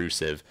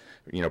intrusive,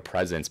 you know,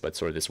 presence, but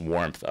sort of this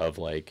warmth of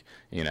like,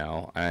 you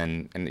know,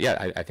 and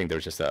yeah, I think there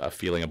was just a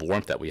feeling of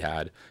warmth that we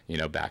had, you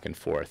know, back and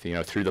forth, you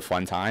know, through the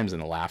fun times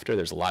and the laughter.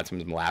 There's a lot of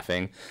times I'm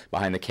laughing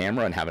behind the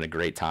camera and having a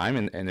great time,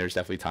 and there's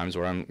definitely times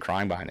where I'm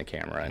crying behind the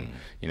camera, and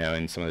you know,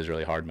 in some of those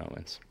really hard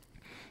moments.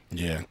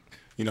 Yeah,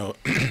 you know,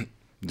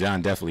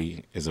 John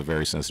definitely is a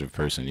very sensitive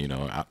person. You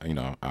know,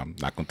 I'm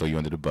not gonna throw you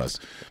under the bus,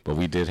 but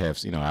we did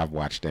have, you know, I've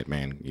watched that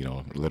man, you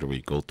know,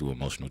 literally go through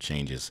emotional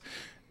changes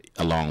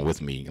along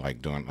with me,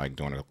 like during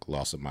the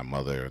loss of my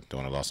mother,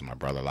 during the loss of my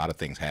brother. A lot of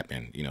things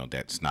happen, you know,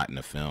 that's not in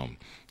the film,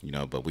 you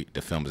know, but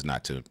the film is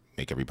not to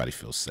make everybody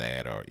feel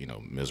sad or, you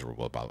know,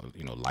 miserable about,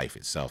 you know, life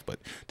itself, but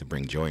to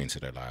bring joy into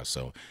their lives.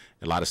 So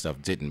a lot of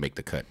stuff didn't make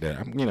the cut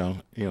there. You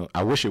know,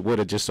 I wish it would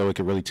have, just so it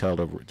could really tell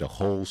the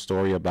whole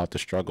story about the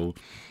struggle,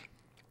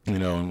 you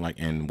know,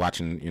 and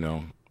watching, you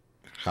know,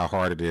 how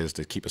hard it is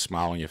to keep a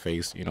smile on your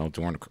face, you know,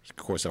 during the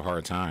course of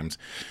hard times.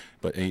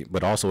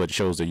 But also it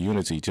shows the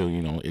unity too.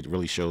 You know, it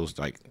really shows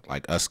like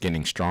us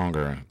getting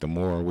stronger. The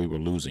more we were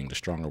losing, the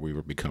stronger we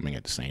were becoming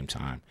at the same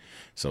time.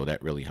 So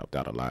that really helped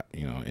out a lot,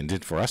 you know. And then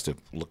for us to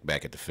look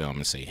back at the film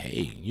and say,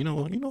 hey, you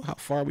know how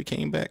far we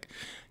came back.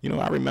 You know,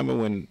 I remember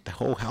when the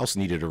whole house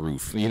needed a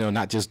roof. You know,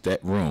 not just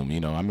that room. You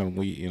know, I remember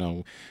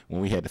when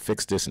we had to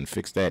fix this and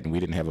fix that, and we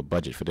didn't have a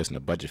budget for this and a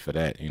budget for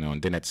that. You know,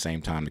 and then at the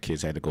same time the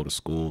kids had to go to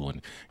school, and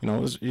you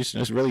know,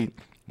 it's really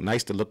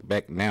nice to look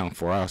back now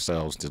for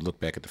ourselves, to look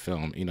back at the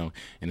film, you know,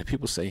 and the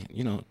people say,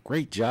 you know,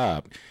 great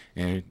job,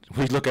 and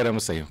we look at them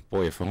and say,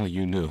 boy, if only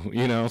you knew,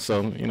 you know.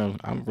 So, you know,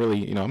 I'm really,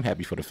 you know, I'm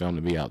happy for the film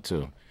to be out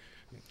too.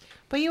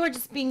 But you were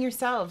just being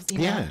yourselves, you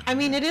know? Yeah. I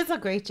mean, it is a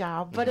great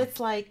job, but it's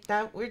like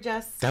that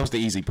that was the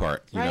easy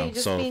part, you know?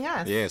 Just being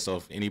us. Yeah, so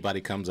if anybody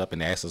comes up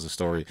and asks us a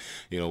story,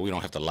 you know, we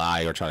don't have to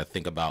lie or try to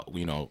think about,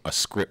 you know, a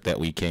script that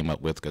we came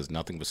up with, because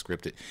nothing was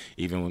scripted.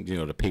 Even when, you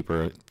know, the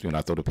paper, you know,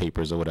 I throw the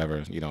papers or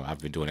whatever, you know, I've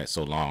been doing that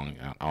so long.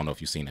 I don't know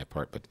if you've seen that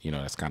part, but, you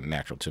know, that's kind of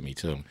natural to me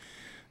too.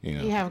 You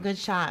know, you have a good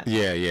shot.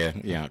 Yeah.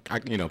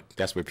 You know,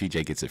 that's where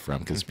PJ gets it from,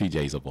 because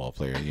PJ's a ball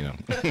player, you know.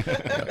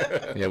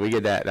 Yeah, we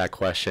get that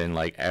question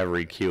like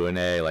every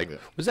Q&A. Like,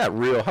 was that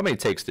real? How many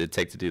takes did it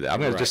take to do that? I'm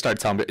going to just start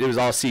telling them it was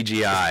all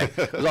CGI.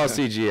 It was all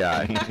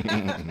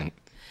CGI.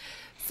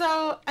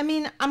 So, I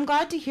mean, I'm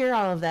glad to hear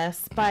all of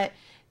this, but,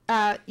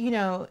 you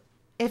know,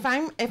 if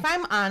I'm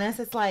honest,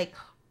 it's like,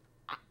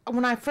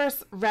 when I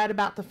first read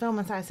about the film,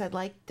 and I said,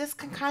 like, this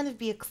can kind of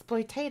be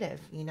exploitative,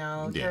 you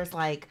know. Yeah. There's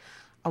like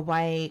a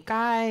white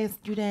guy,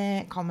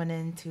 student, coming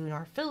into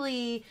North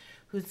Philly,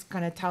 who's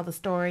going to tell the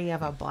story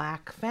of a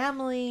black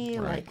family,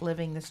 like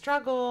living the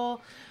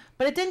struggle.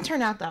 But it didn't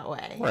turn out that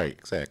way. Right,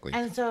 exactly.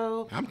 And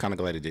so I'm kind of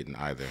glad it didn't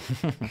either.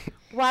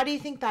 Why do you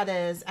think that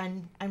is?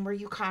 And were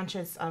you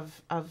conscious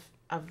of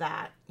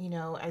that, you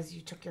know, as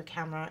you took your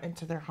camera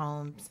into their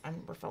homes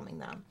and were filming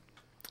them?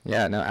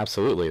 Yeah, no,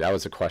 absolutely. That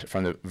was a question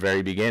from the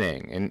very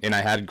beginning. And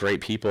I had great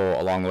people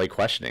along the way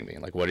questioning me,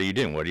 like, what are you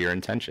doing? What are your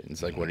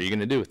intentions? Like, what are you going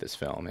to do with this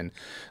film?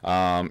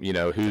 And, you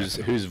know,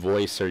 whose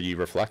voice are you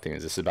reflecting?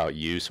 Is this about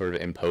you sort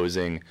of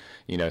imposing,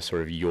 you know,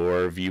 sort of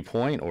your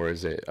viewpoint, or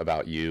is it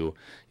about you,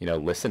 you know,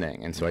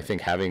 listening? And so I think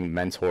having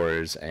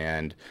mentors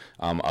and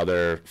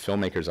other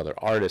filmmakers, other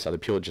artists, other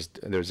people,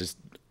 there's just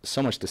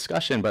so much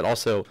discussion, but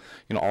also,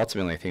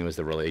 ultimately I think it was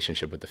the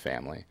relationship with the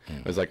family.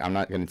 It was like, I'm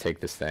not going to take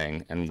this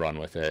thing and run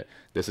with it.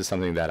 This is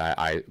something that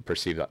I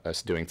perceived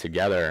us doing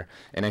together.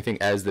 And I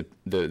think as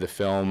the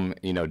film,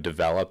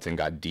 developed and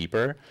got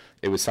deeper,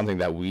 it was something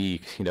that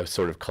we,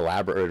 sort of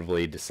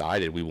collaboratively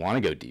decided we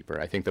want to go deeper.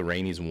 I think the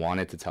Raineys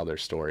wanted to tell their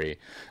story.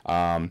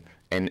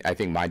 And I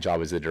think my job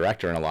as the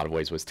director in a lot of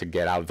ways was to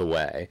get out of the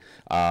way,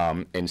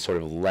 and sort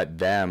of let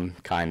them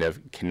kind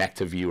of connect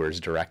to viewers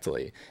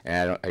directly.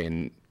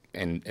 And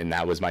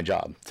that was my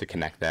job, to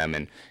connect them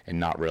and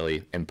not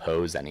really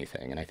impose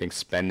anything. And I think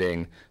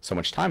spending so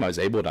much time, I was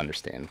able to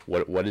understand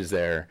what is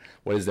their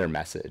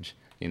message,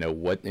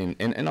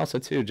 and also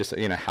too, just,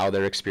 how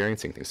they're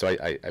experiencing things. So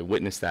I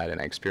witnessed that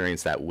and I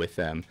experienced that with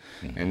them.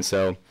 And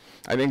so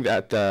I think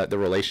that the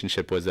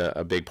relationship was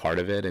a big part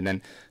of it. And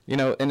then,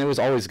 and it was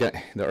always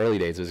the early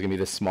days, it was gonna be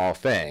this small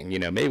thing.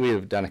 Maybe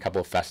we've done a couple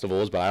of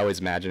festivals, but I always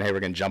imagine, hey, we're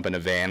gonna jump in a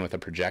van with a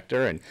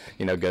projector and,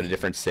 go to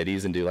different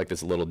cities and do like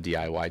this little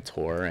DIY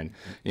tour. And,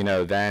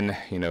 then,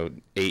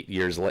 8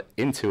 years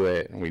into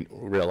it, we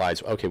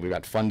realized, okay, we've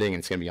got funding and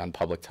it's gonna be on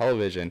public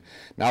television.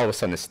 Now all of a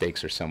sudden the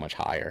stakes are so much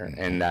higher,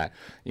 and that,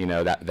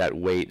 that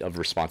weight of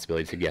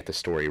responsibility to get the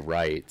story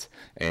right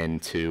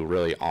and to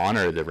really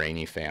honor the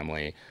Rainey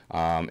family,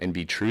 and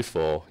be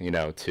truthful,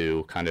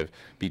 to kind of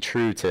be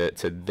true to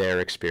their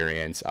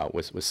experience,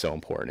 was so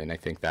important. And I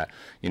think that,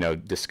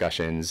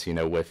 discussions,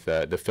 with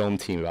the film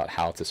team about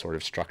how to sort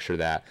of structure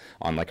that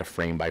on like a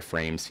frame by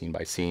frame, scene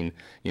by scene,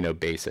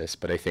 basis.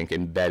 But I think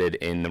embedded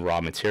in the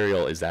raw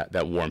material is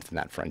that warmth and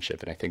that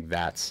friendship. And I think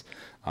that's,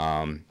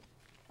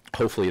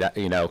 hopefully that,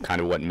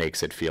 kind of what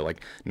makes it feel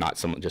like not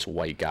some just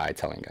white guy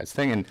telling guys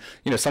thing. And,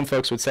 some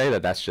folks would say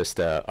that that's just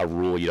a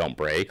rule you don't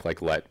break,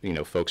 like let,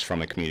 folks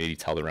from a community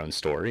tell their own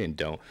story and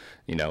don't,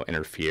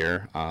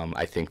 interfere.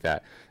 I think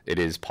that it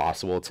is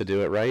possible to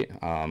do it right.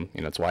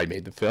 That's why I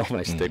made the film and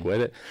I stick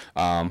with it.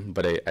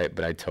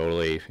 But I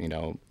totally,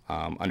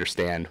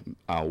 understand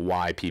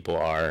why people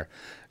are,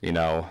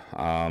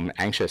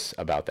 anxious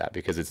about that,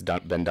 because it's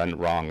been done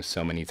wrong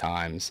so many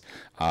times,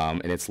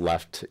 and it's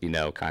left,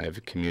 kind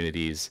of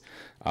communities,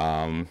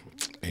 and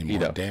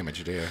more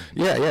damage there.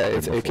 Yeah,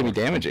 it can be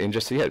damaging, and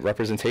just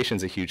representation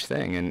is a huge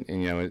thing,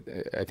 and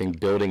I think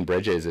building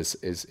bridges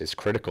is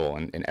critical,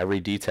 and every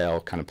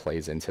detail kind of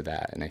plays into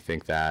that. And I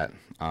think that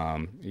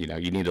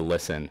you need to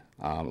listen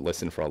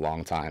for a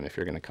long time if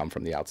you're going to come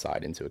from the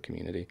outside into a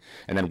community,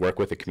 and then work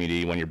with the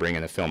community when you're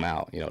bringing a film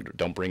out.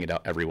 Don't bring it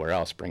out everywhere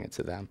else. Bring it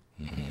to them.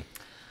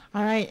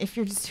 All right, if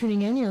you're just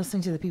tuning in, you're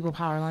listening to the People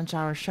Power Lunch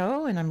Hour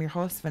show, and I'm your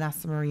host,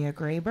 Vanessa Maria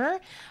Graber.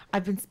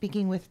 I've been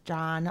speaking with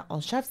John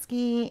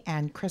Olshefski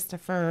and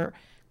Christopher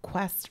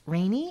Quest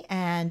Rainey,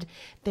 and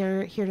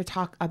they're here to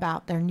talk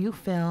about their new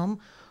film,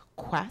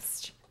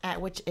 Quest,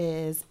 which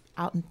is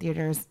out in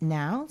theaters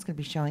now. It's going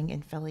to be showing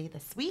in Philly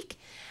this week.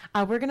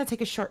 We're going to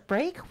take a short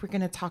break. We're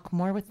going to talk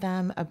more with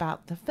them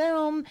about the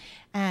film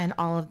and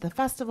all of the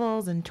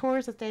festivals and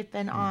tours that they've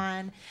been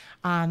on,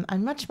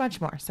 and much, much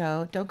more.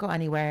 So don't go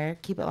anywhere.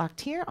 Keep it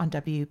locked here on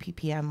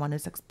WPPM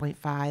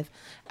 106.5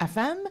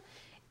 FM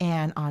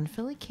and on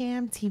Philly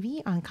Cam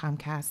TV on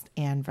Comcast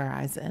and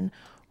Verizon.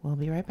 We'll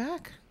be right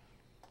back.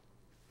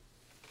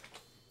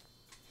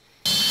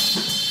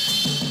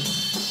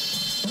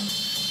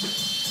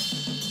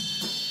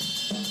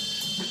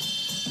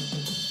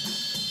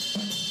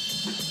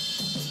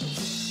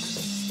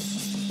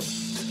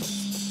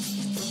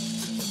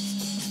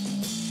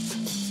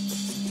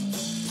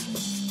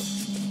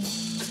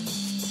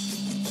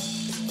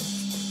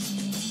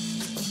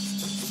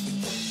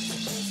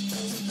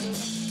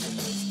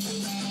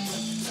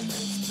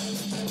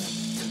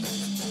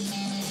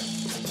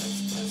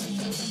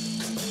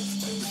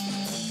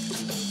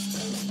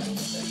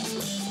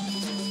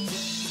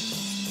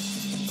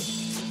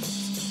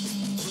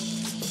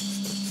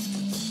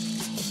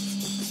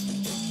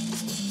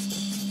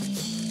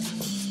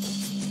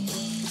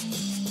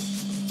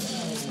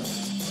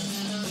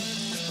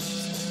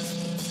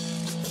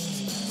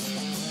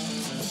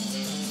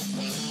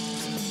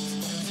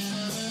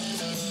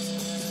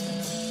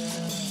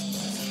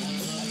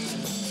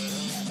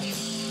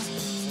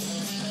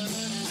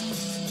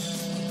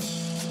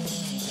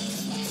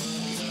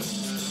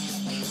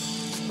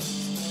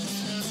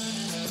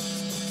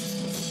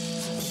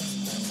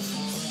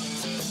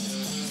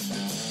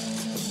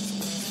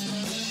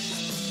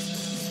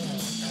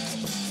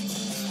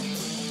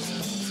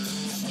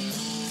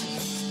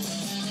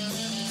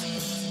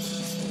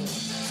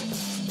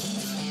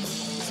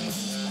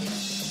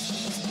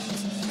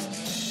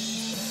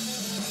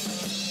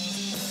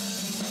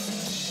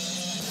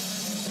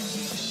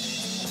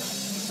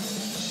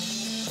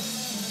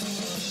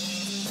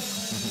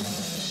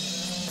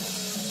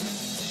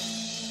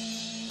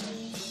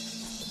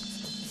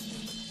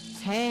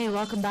 Hey,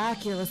 welcome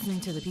back. You're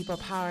listening to the People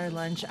Power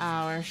Lunch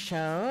Hour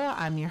show.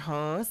 I'm your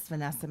host,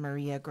 Vanessa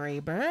Maria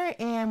Graber,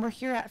 and we're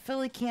here at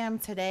Philly Cam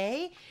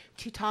today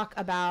to talk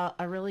about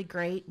a really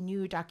great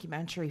new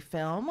documentary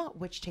film,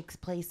 which takes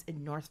place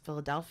in North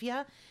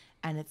Philadelphia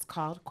and it's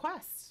called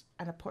Quest,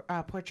 and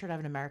a portrait of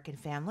an American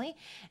family.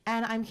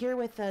 And I'm here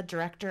with the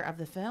director of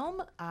the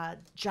film,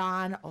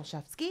 John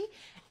Olshefski,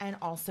 and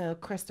also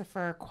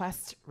Christopher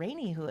Quest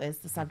Rainey, who is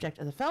the subject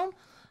of the film,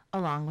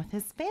 along with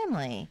his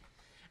family.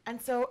 And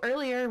so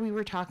earlier we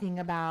were talking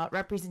about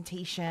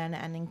representation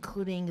and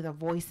including the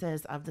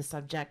voices of the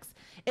subjects.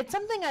 It's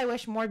something I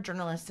wish more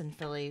journalists in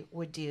Philly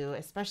would do,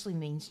 especially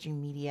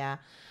mainstream media.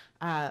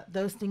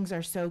 Those things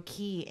are so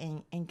key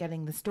in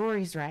getting the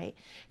stories right.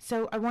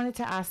 So I wanted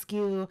to ask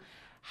you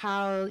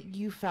how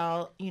you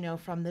felt,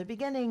 from the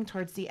beginning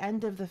towards the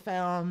end of the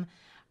film,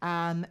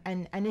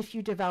 and if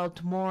you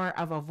developed more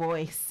of a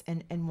voice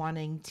in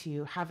wanting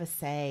to have a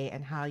say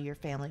in how your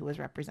family was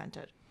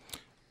represented.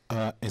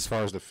 As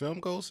far as the film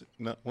goes,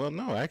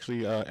 no,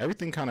 actually,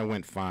 everything kind of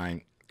went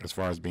fine as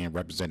far as being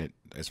represented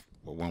as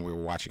when we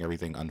were watching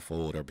everything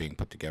unfold or being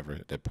put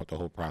together, the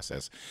whole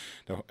process.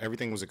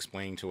 Everything was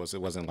explained to us.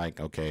 It wasn't like,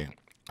 okay,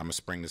 I'm going to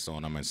spring this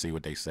on, I'm going to see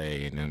what they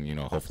say, and then,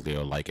 hopefully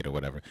they'll like it or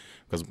whatever.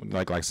 Because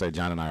like I said,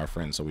 John and I are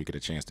friends, so we get a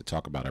chance to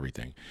talk about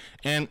everything.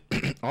 And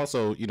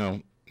also,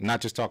 not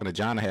just talking to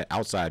John, I had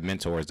outside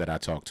mentors that I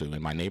talked to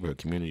in my neighborhood,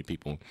 community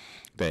people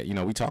that,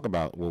 we talk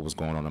about what was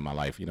going on in my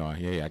life.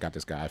 Hey, I got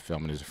this guy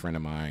filming, he's a friend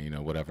of mine,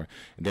 whatever.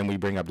 And then we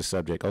bring up the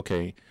subject,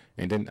 okay.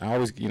 And then I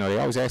always, they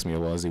always ask me,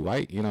 well, is he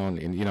white? And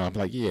I'm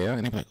like, yeah.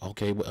 And they're like,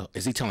 okay, well,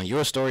 is he telling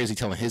your story? Is he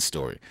telling his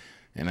story?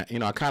 And,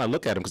 I kind of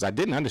look at him because I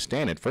didn't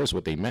understand at first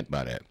what they meant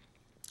by that.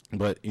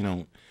 But,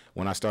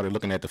 when I started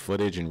looking at the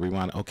footage and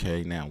rewind,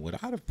 okay, now would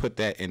I have put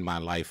that in my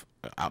life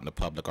out in the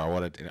public, or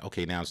what?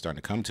 Okay, now it's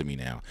starting to come to me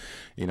now,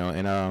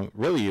 and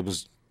really it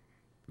was,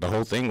 the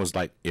whole thing was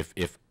like,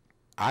 if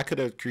I could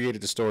have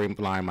created the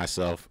storyline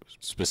myself,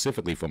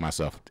 specifically for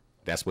myself,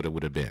 that's what it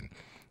would have been.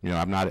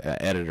 I'm not an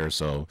editor,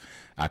 so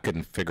I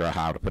couldn't figure out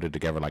how to put it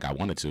together like I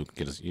wanted to.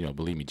 Because,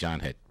 believe me, John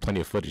had plenty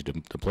of footage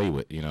to play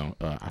with.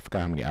 I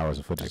forgot how many hours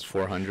of footage. Like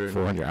 400.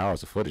 400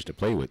 hours of footage to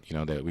play with.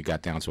 That we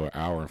got down to an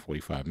hour and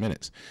 45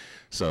 minutes.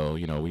 So,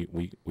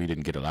 we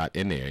didn't get a lot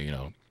in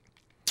there.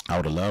 I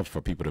would have loved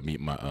for people to meet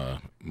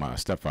my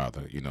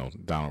stepfather,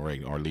 Donald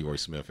Reagan, or Leroy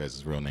Smith as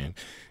his real name,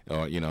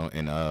 or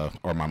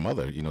or my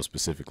mother,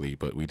 specifically,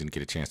 but we didn't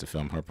get a chance to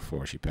film her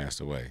before she passed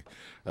away.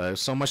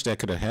 So much that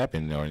could have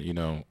happened, or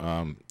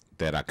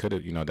that I could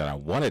have, that I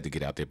wanted to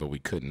get out there, but we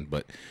couldn't.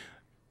 But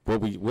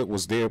what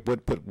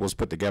was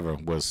put together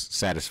was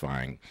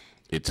satisfying.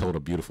 It told a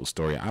beautiful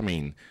story. I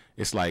mean,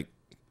 it's like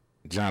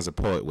John's a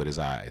poet with his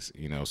eyes,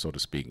 so to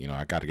speak.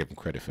 I got to give him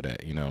credit for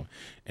that,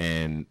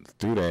 and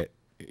through that,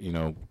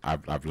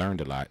 I've learned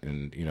a lot.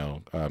 And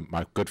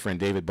my good friend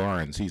David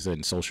Barnes, he's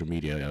in social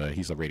media,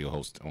 he's a radio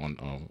host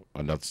on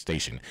another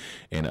station,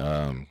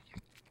 and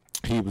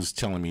he was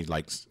telling me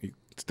like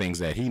things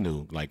that he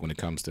knew, like when it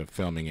comes to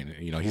filming, and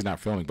he's not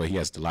filming, but he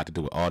has a lot to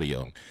do with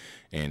audio,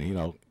 and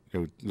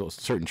there were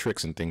certain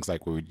tricks and things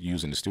like we would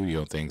use in the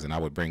studio and things, and I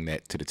would bring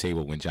that to the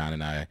table when John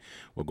and I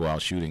would go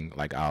out shooting.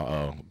 Like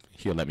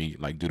he'll let me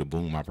like do the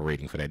boom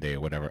operating for that day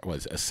or whatever. Well,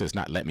 assist,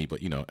 not let me, but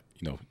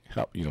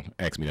help.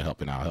 Ask me to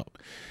help and I'll help.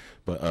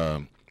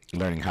 But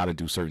learning how to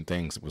do certain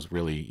things was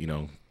really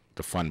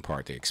the fun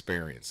part, the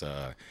experience.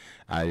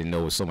 I didn't know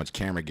there was so much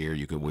camera gear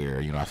you could wear.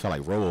 I felt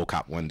like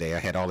RoboCop one day. I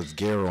had all this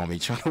gear on me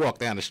trying to walk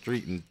down the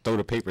street and throw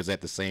the papers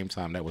at the same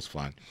time. That was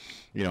fun.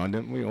 And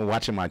then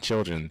watching my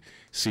children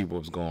see what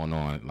was going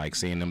on, like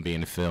seeing them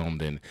being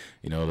filmed, and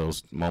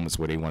those moments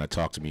where they want to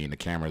talk to me and the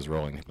camera's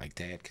rolling. They're like,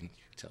 Dad, can you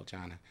tell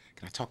John,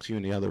 can I talk to you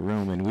in the other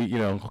room? And we,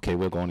 okay,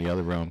 we'll go in the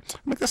other room. I'm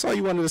like, that's all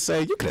you wanted to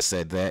say? You could have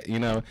said that,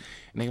 And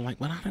they're like,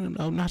 well, I don't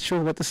know, I'm not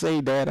sure what to say,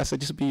 Dad. I said,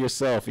 just be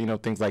yourself,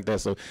 things like that.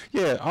 So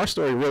yeah, our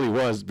story really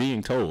was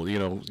being told,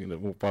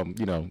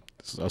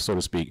 so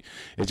to speak.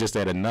 It's just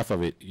that enough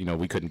of it,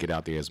 we couldn't get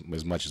out there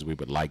as much as we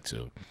would like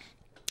to.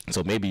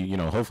 So maybe,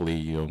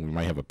 hopefully, we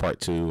might have a part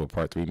 2 or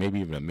part 3, maybe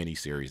even a mini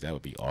series. That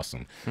would be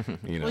awesome.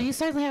 Well, you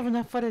certainly have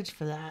enough footage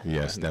for that.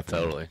 Yes,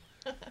 definitely.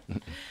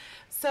 Totally.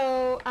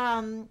 So,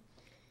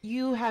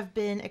 you have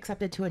been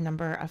accepted to a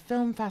number of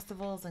film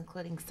festivals,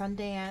 including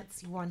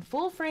Sundance. You won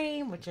Full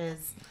Frame, which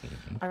is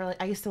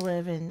I used to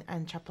live in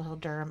Chapel Hill,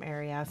 Durham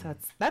area, so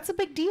that's a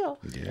big deal.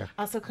 Yeah.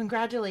 Also,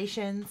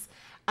 congratulations.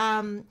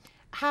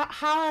 How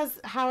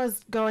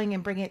has going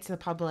and bringing it to the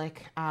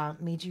public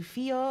made you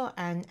feel,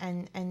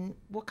 and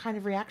what kind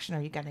of reaction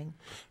are you getting?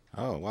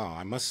 Oh wow!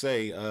 I must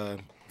say,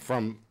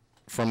 from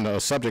the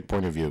subject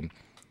point of view,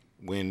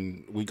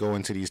 when we go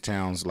into these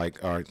towns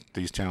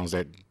these towns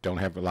that don't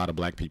have a lot of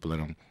black people in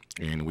them,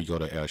 and we go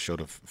to show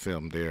the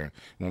film there,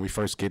 when we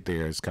first get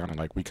there, it's kind of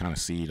like we kind of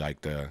see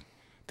like the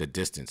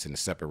distance and the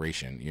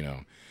separation,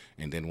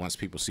 and then once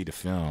people see the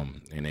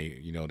film and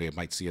they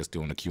might see us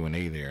doing a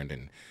Q&A there, and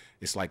then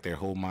it's like their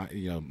whole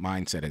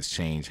mindset has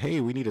changed. Hey,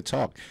 we need to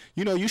talk.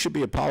 You should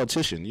be a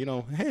politician.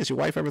 Hey, has your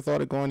wife ever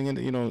thought of going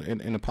into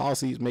in the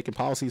policies, making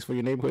policies for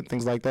your neighborhood,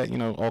 things like that?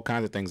 All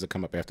kinds of things that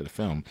come up after the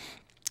film.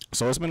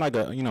 So it's been like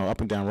a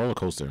up and down roller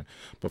coaster.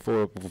 But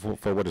for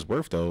what it's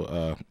worth,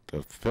 though,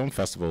 the film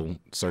festival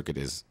circuit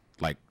is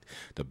like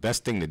the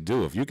best thing to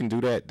do. If you can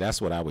do that,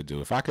 that's what I would do.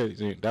 If I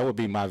could, that would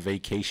be my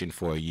vacation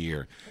for a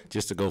year,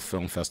 just to go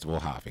film festival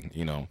hopping,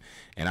 you know.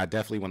 And I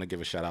definitely want to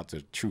give a shout out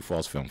to True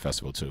Falls Film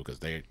Festival too, because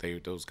they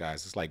those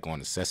guys, it's like going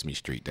to Sesame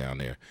Street down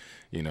there,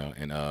 you know.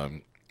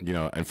 And you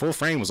know, and Full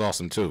Frame was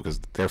awesome too, because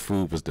their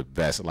food was the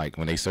best. Like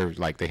when they served,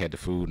 like they had the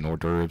food and hors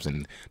d'oeuvres,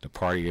 and the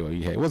party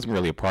we had, it wasn't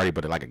really a party,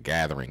 but like a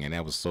gathering, and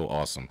that was so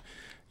awesome.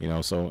 You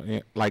know, so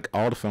like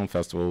all the film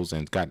festivals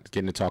and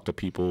getting to talk to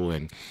people,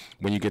 and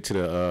when you get to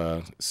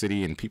the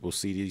city and people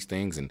see these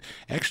things, and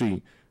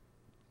actually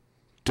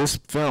this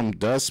film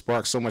does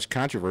spark so much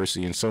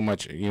controversy and so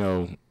much, you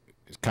know,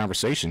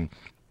 conversation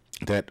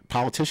that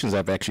politicians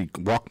have actually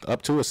walked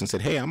up to us and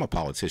said, hey, I'm a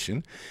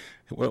politician.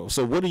 Well,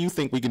 so what do you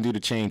think we can do to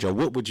change, or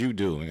what would you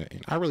do?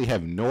 And I really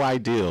have no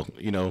idea,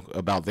 you know,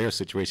 about their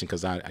situation,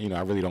 because I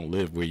really don't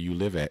live where you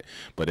live at.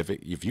 But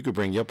if you could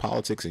bring your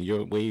politics and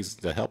your ways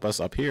to help us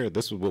up here,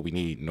 this is what we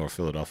need in North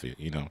Philadelphia,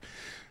 you know.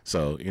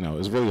 So, you know,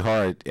 it's really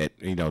hard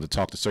to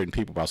talk to certain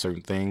people about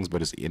certain things,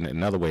 but it's in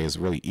another way, it's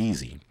really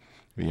easy,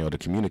 you know, to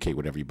communicate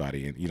with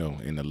everybody. And, you know,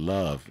 and the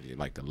love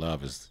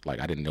is like,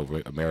 I didn't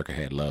know America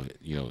had love,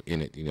 you know,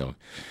 in it. You know,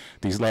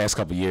 these last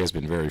couple of years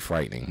been very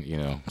frightening, you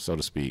know, so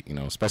to speak, you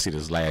know, especially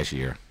this last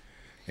year.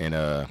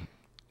 And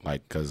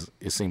like, because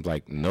it seems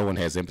like no one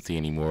has empathy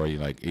anymore.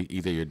 You're like,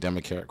 either you're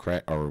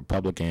Democrat or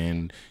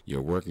Republican,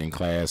 you're working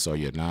class or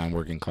you're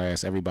non-working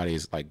class. Everybody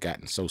is like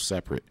gotten so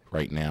separate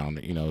right now.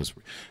 You know,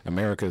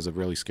 America is a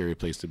really scary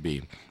place to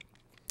be.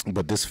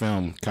 But this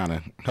film kind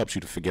of helps you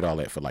to forget all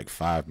that for like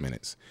 5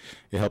 minutes.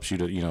 It helps you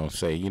to, you know,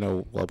 say, you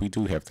know, well, we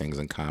do have things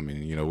in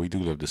common. You know, we do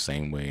live the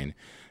same way. And,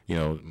 you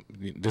know,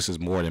 this is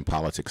more than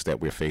politics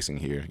that we're facing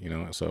here, you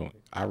know. So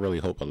I really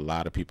hope a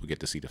lot of people get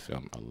to see the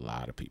film. A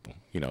lot of people,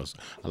 you know,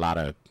 a lot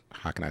of,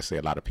 how can I say,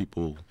 a lot of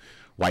people,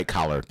 white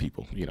collar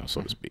people, you know,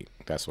 so to speak.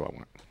 That's what I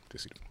want to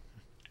see.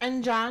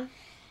 And John,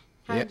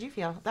 how did you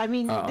feel? I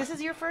mean, this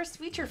is your first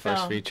feature film.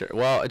 First feature.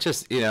 Well, it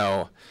just, you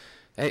know,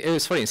 it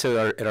was funny.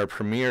 So at our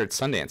premiere at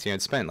Sundance, you know,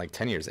 it's spent like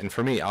 10 years. And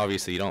for me,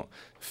 obviously, you don't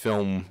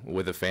film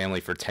with a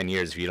family for 10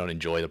 years if you don't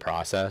enjoy the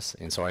process.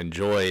 And so I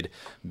enjoyed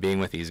being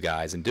with these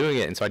guys and doing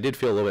it. And so I did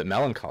feel a little bit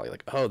melancholy,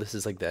 like, oh, this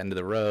is like the end of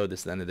the road.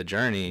 This is the end of the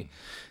journey.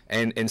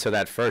 And so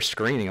that first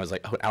screening, I was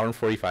like, oh, an hour and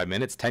 45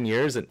 minutes, 10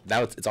 years, and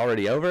now it's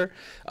already over.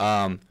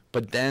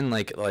 But then,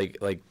 like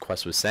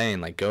Quest was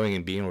saying, like going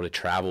and being able to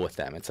travel with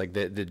them, it's like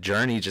the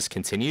journey just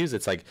continues.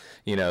 It's like,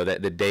 you know,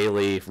 the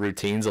daily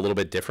routine's a little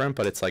bit different,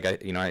 but it's like,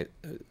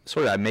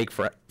 I make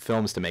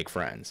films to make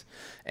friends.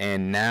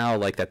 And now,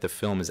 like, that the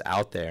film is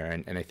out there,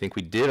 and I think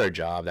we did our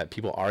job, that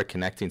people are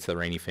connecting to the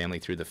Rainey family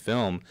through the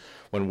film.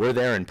 When we're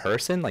there in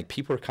person, like,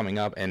 people are coming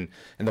up, and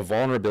the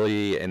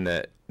vulnerability and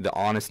the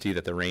honesty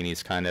that the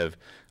Raineys kind of,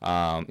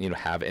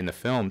 have in the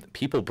film,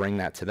 people bring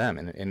that to them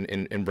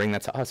and bring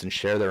that to us and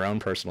share their own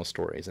personal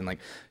stories. And, like,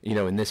 you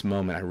know, in this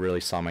moment, I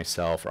really saw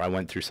myself, or I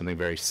went through something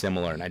very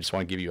similar, and I just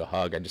want to give you a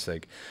hug. I just,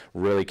 like,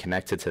 really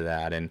connected to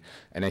that. And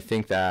I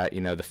think that,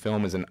 you know, the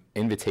film is an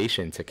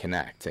invitation to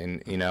connect.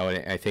 And, you know,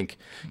 and I think,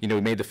 you know,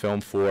 we made the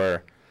film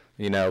for,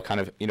 you know, kind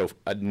of, you know,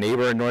 a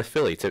neighbor in North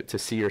Philly to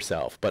see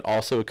yourself. But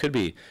also it could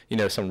be, you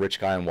know, some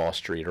rich guy on Wall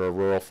Street, or a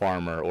rural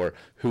farmer, or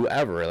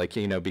whoever, like,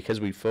 you know, because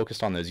we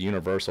focused on those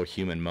universal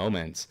human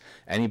moments,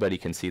 anybody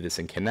can see this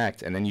and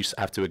connect. And then you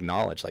have to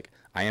acknowledge, like,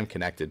 I am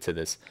connected to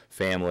this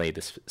family,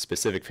 this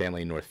specific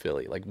family in North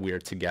Philly, like, we're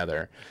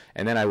together.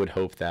 And then I would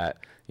hope that,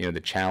 you know,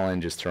 the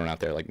challenge is thrown out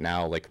there, like,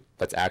 now, like,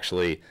 let's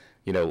actually,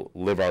 you know,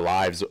 live our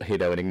lives, you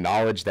know, and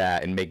acknowledge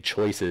that and make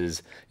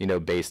choices, you know,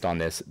 based on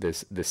this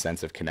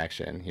sense of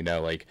connection. You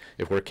know, like,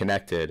 if we're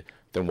connected,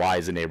 then why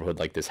does a neighborhood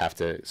like this have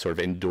to sort of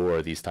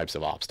endure these types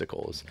of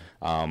obstacles?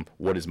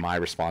 What is my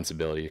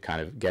responsibility to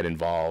kind of get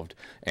involved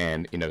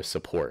and, you know,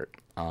 support?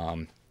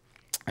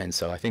 And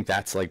so I think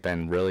that's, like,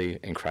 been really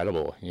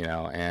incredible, you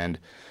know. And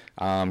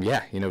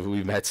you know,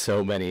 we've met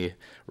so many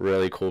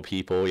really cool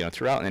people, you know,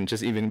 throughout, and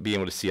just even being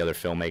able to see other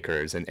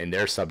filmmakers and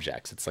their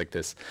subjects. It's like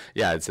this,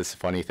 it's this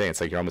funny thing. It's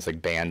like you're almost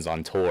like bands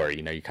on tour,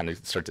 you know, you kind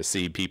of start to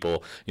see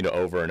people, you know,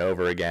 over and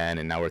over again.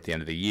 And now we're at the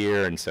end of the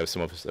year. And so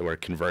some of us were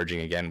converging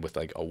again with,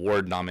 like,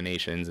 award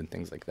nominations and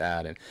things like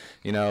that. And,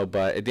 you know,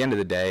 but at the end of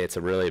the day, it's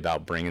really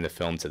about bringing the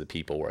film to the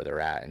people where they're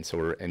at. And so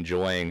we're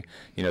enjoying,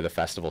 you know, the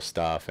festival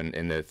stuff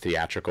and the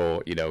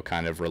theatrical, you know,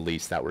 kind of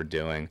release that we're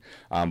doing.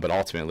 But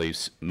ultimately,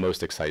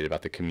 most excited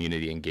about the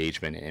community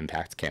engagement and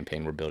impact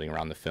campaign we're building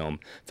around the film,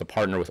 to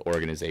partner with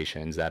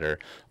organizations that are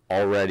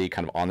already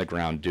kind of on the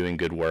ground doing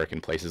good work in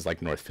places like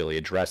North Philly,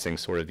 addressing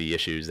sort of the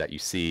issues that you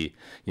see,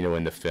 you know,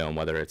 in the film,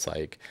 whether it's,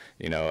 like,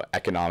 you know,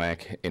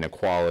 economic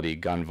inequality,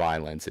 gun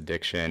violence,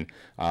 addiction,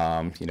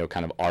 you know,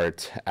 kind of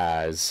art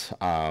as,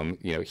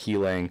 you know,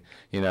 healing.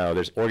 You know,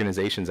 there's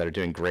organizations that are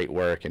doing great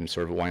work and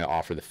sort of wanting to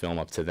offer the film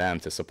up to them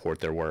to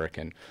support their work.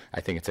 And I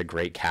think it's a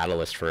great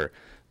catalyst for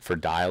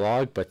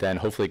dialogue, but then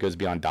hopefully it goes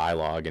beyond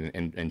dialogue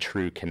and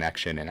true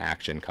connection and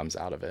action comes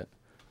out of it.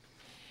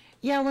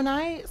 Yeah, when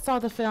I saw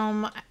the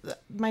film,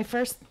 my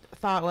first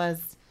thought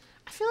was,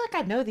 I feel like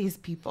I know these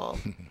people,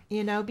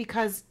 you know,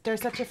 because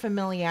there's such a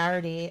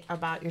familiarity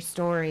about your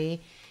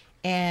story.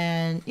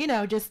 and, you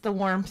know, just the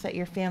warmth that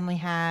your family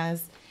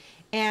has.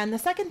 And the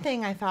second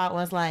thing I thought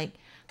was like,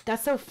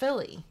 that's so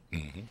Philly.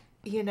 Mm-hmm.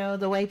 You know,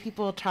 the way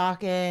people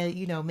talk it,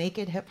 you know, make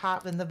it hip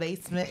hop in the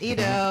basement, you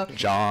know.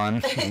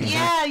 John.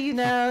 Yeah, you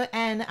know,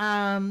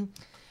 and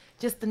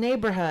just the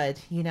neighborhood,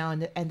 you know,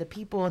 and the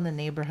people in the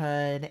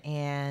neighborhood.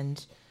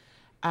 And,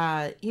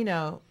 you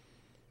know,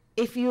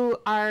 if you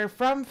are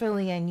from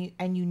Philly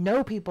and you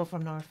know people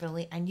from North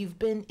Philly and you've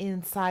been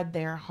inside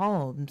their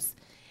homes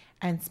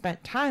and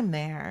spent time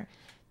there,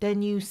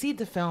 then you see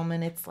the film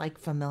and it's like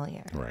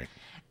familiar. Right.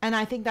 And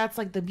I think that's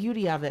like the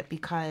beauty of it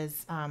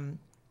because,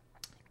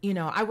 you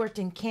know, I worked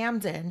in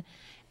Camden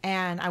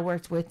and I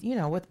worked with, you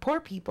know, with poor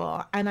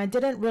people. And I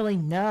didn't really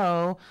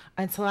know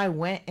until I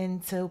went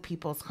into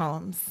people's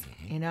homes,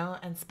 you know,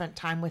 and spent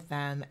time with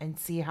them and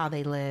see how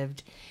they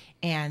lived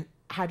and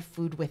had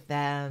food with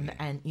them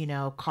and, you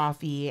know,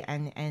 coffee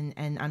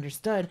and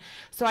understood.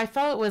 So I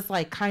felt it was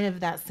like kind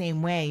of that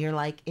same way. You're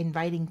like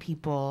inviting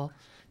people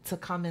to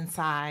come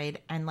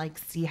inside and like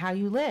see how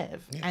you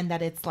live. Yeah. And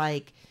that it's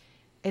like,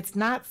 it's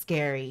not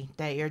scary,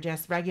 that you're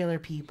just regular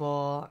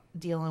people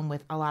dealing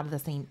with a lot of the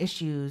same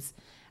issues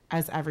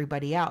as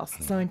everybody else.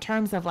 So in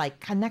terms of like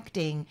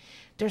connecting,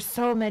 there's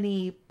so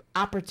many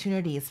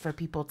opportunities for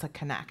people to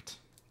connect.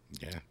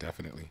 Yeah,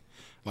 definitely.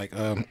 Like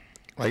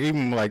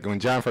even like when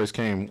John first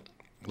came,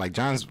 like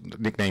John's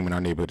nickname in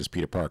our neighborhood is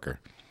Peter Parker.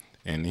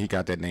 And he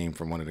got that name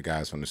from one of the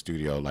guys from the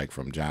studio, like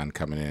from John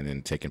coming in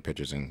and taking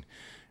pictures, and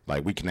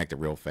like we connected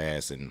real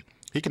fast, and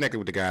he connected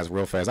with the guys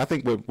real fast. I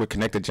think what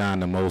connected John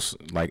the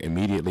most, like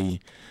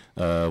immediately,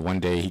 one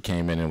day he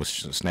came in and was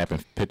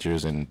snapping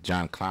pictures, and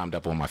John climbed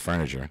up on my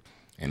furniture.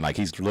 And like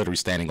he's literally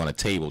standing on a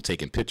table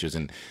taking pictures.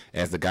 And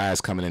as the guys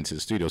coming into the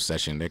studio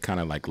session, they're kind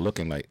of like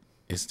looking like,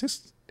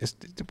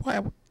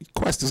 why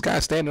Quest, this guy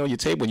standing on your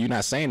table and you're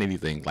not saying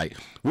anything. Like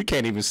we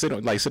can't even sit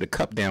a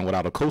cup down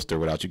without a coaster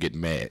without you getting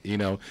mad, you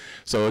know.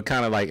 So it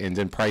kind of like, and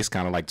then Price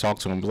kind of like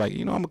talked to him like,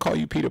 you know, I'm gonna call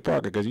you Peter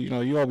Parker because you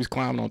know you always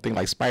climbing on things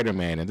like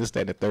Spider-Man and this,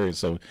 that, and the third.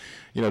 So,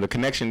 you know, the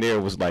connection there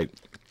was like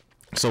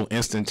so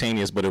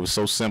instantaneous, but it was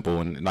so simple.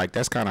 And like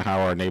that's kind of how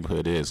our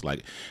neighborhood is.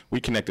 Like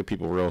we connect to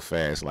people real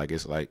fast. Like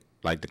it's like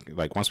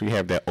once we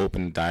have that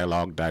open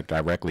dialogue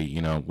directly,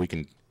 you know, we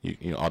can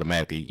you know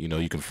automatically, you know,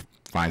 you can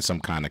find some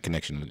kind of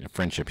connection and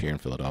friendship here in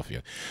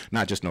Philadelphia.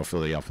 Not just North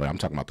Philadelphia. I'm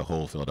talking about the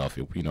whole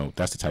Philadelphia. You know,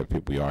 that's the type of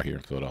people we are here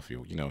in Philadelphia.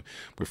 You know,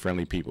 we're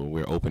friendly people.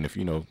 We're open. If,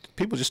 you know,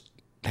 people just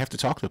have to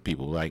talk to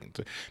people. Like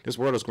this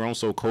world has grown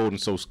so cold and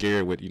so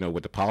scared with, you know,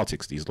 with the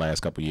politics these last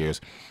couple of years.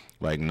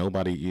 Like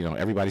nobody, you know,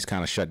 everybody's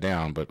kind of shut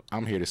down. But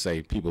I'm here to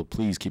say, people,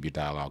 please keep your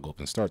dialogue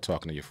open. Start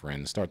talking to your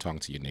friends. Start talking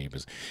to your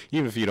neighbors.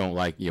 Even if you don't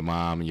like your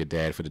mom and your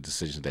dad for the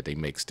decisions that they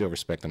make, still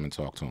respect them and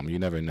talk to them. You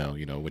never know,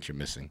 you know, what you're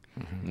missing.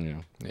 Mm-hmm. You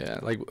know? Yeah,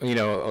 like, you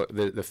know,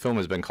 the film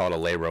has been called a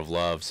labor of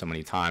love so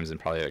many times, and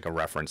probably like a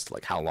reference to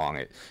like how long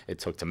it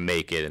took to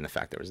make it and the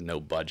fact there was no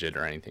budget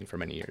or anything for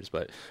many years.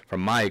 But from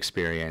my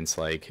experience,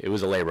 like it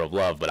was a labor of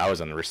love, but I was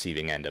on the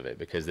receiving end of it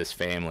because this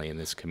family and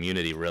this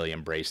community really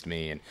embraced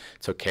me and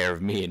took care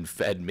of me and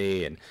fed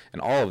me and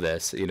all of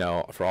this, you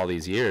know, for all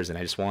these years. And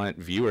I just want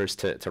viewers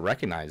to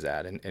recognize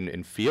that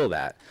and feel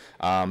that,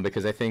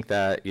 because I think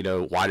that, you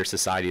know, wider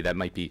society that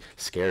might be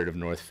scared of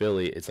North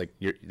Philly, it's like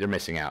they're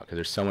missing out because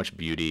there's so much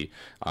beauty,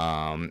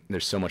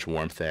 there's so much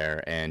warmth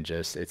there, and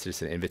it's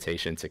just an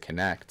invitation to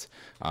connect,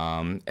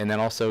 and then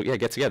also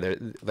get together.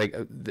 Like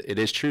it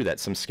is true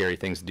that some scary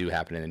things do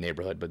happen in the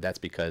neighborhood, but that's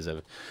because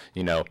of,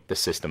 you know, the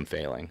system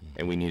failing,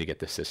 and we need to get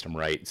the system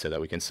right so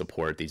that we can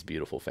support these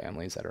beautiful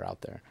families that are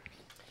out there.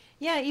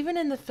 Yeah, even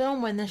in the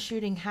film, when the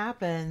shooting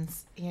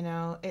happens, you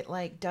know, it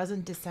like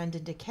doesn't descend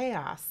into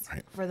chaos.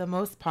 Right. For the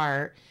most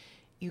part,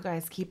 you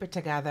guys keep it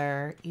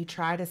together. You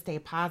try to stay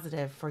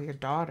positive for your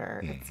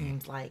daughter. Mm-hmm. It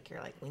seems like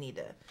you're like, we need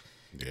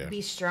to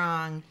be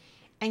strong,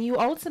 and you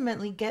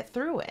ultimately get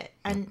through it.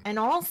 And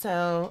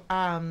also,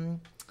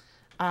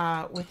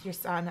 with your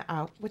son,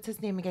 what's his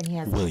name again? He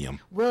has William.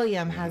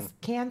 William has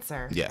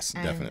cancer. Yes,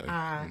 and,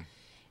 definitely.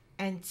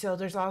 And so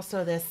there's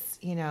also this,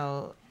 you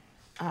know,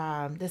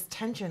 this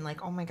tension,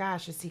 like, oh my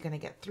gosh, is he going to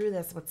get through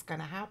this? What's going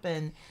to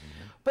happen?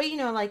 Mm-hmm. But, you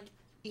know, like,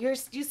 you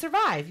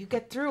survive, you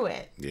get through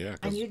it. Yeah.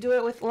 And you do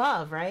it with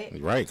love, right?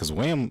 Right. Because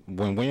when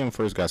William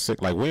first got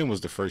sick, like, William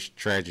was the first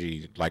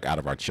tragedy, like, out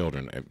of our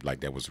children,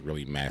 like, that was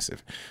really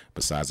massive,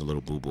 besides the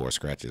little boo-boo or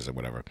scratches or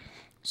whatever.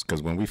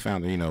 Because when we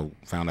found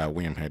out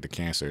William had the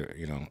cancer,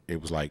 you know,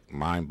 it was, like,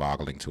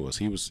 mind-boggling to us.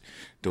 He was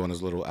doing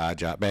his little odd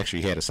job.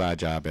 Actually, he had a side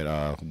job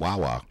at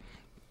Wawa.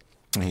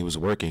 And he was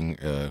working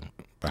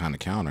behind the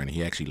counter, and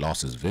he actually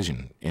lost his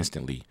vision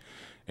instantly,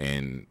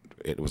 and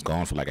it was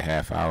gone for like a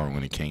half hour. And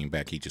when he came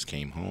back, he just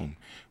came home.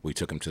 We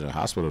took him to the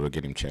hospital to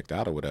get him checked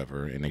out or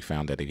whatever, and they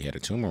found that he had a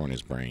tumor on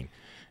his brain.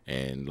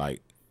 And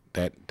like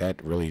that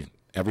really,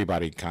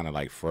 everybody kind of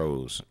like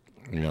froze,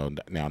 you know.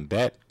 Now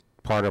that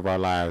part of our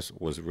lives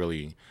was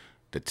really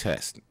the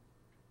test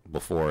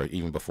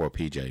even before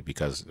PJ,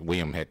 because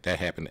William that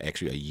happened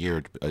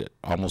actually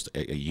almost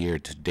a year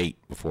to date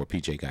before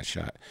PJ got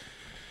shot.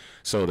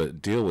 So to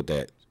deal with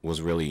that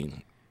was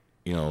really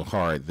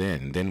hard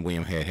then. Then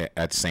William had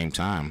at the same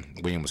time,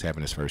 William was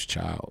having his first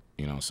child,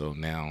 so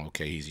now,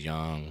 okay, he's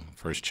young,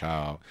 first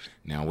child.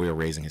 Now we're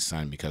raising his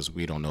son because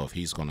we don't know if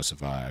he's going to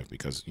survive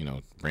because,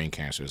 brain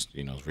cancer is,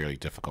 is really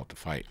difficult to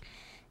fight.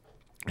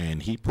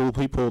 And he pulled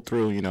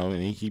through,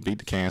 and he beat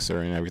the cancer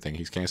and everything.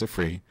 He's cancer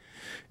free.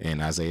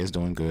 And Isaiah's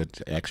doing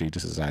good. Actually,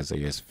 this is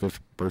Isaiah's 5th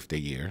birthday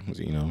year,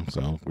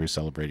 so we're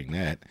celebrating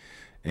that.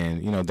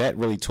 And, that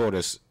really taught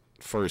us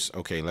first,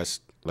 okay,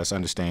 let's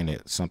understand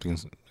that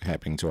something's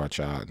happening to our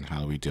child and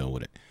how do we deal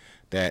with it.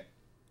 That,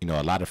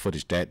 a lot of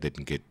footage that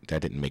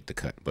didn't make the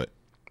cut, but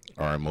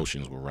our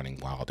emotions were running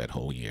wild that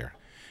whole year.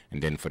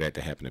 And then for that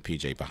to happen to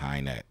PJ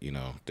behind that,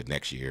 the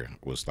next year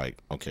was like,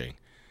 okay,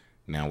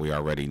 now we are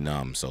already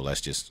numb, so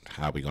let's just,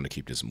 how are we going to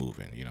keep this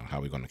moving? How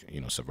are we going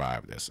to,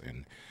 survive this?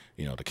 And,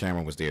 the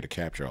camera was there to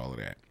capture all of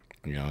that.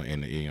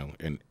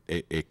 And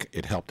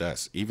it helped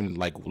us. Even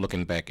like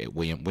looking back at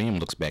William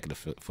looks back at the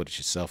footage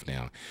himself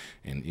now,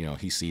 and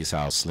he sees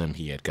how slim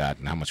he had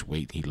gotten, how much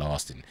weight he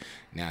lost, and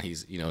now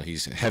he's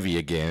he's heavy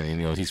again,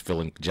 and he's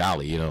feeling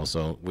jolly.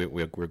 So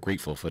we're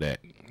grateful for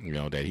that.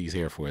 That he's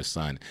here for his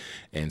son.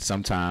 And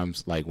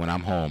sometimes, like when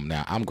I'm home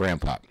now, I'm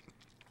grandpa,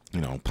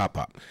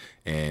 pop,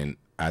 and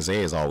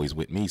Isaiah is always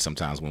with me.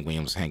 Sometimes when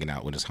William's hanging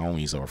out with his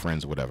homies or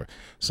friends or whatever.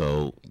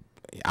 So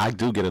I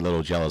do get a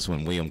little jealous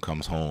when William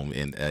comes home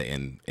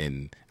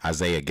and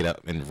Isaiah get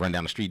up and run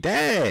down the street,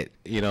 Dad,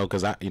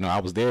 because I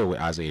was there with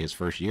Isaiah his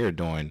first year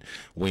during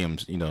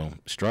William's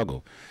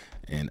struggle,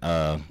 and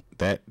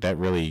that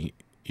really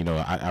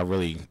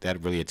that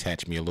really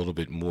attached me a little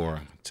bit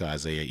more to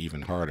Isaiah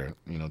even harder,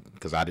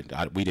 because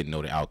we didn't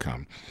know the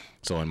outcome.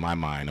 So in my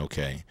mind,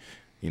 okay,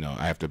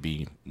 I have to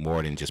be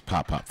more than just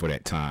pop for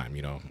that time,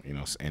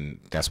 and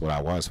that's what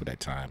I was for that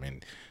time.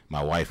 And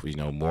my wife was,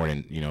 more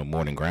than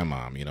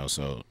grandmom,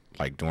 so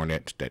like during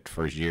that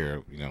first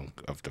year,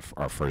 of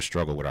our first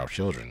struggle with our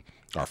children,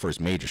 our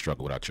first major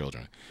struggle with our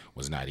children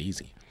was not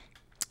easy.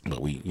 But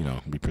we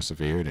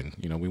persevered, and,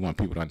 we want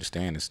people to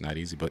understand it's not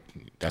easy, but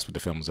that's what the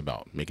film is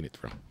about, making it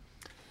through.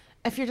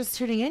 If you're just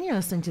tuning in, you're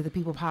listening to the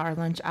People Power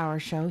Lunch Hour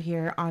show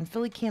here on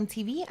Philly Cam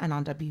TV and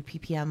on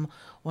WPPM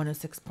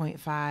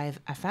 106.5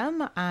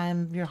 FM.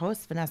 I'm your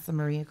host, Vanessa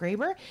Maria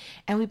Graber,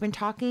 and we've been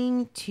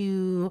talking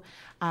to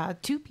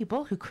two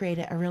people who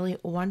created a really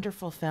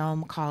wonderful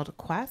film called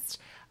Quest,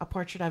 A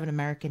Portrait of an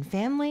American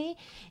Family,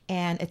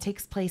 and it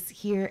takes place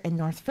here in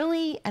North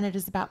Philly, and it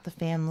is about the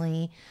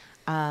family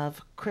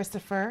of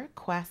Christopher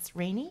Quest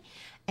Rainey,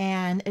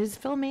 and it is a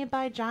film made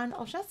by John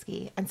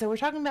Olshefski. And so we're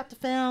talking about the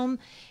film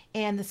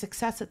and the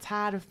success it's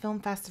had of film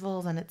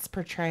festivals and its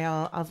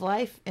portrayal of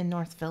life in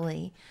North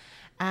Philly.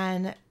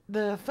 And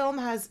the film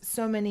has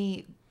so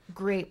many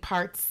great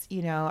parts,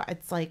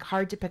 it's like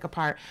hard to pick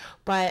apart.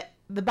 But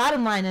the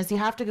bottom line is you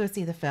have to go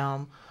see the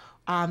film.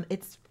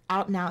 It's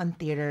out now in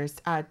theaters.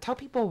 Tell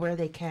people where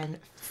they can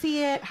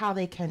see it, how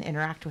they can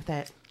interact with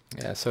it.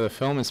 Yeah, so the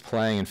film is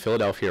playing in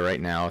Philadelphia right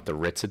now at the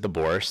Ritz at the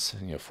Bourse,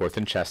 4th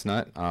and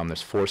Chestnut.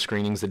 There's 4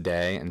 screenings a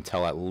day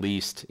until at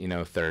least,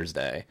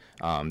 Thursday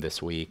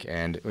this week.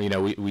 And,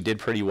 we did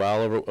pretty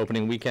well over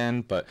opening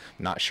weekend, but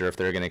not sure if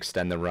they're going to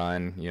extend the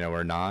run,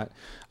 or not.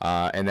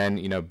 And then,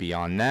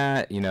 beyond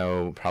that,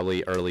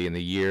 probably early in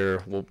the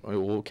year,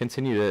 we'll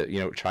continue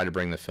to, try to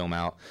bring the film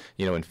out,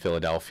 in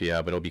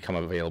Philadelphia, but it'll become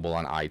available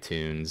on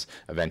iTunes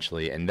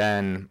eventually. And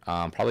then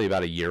probably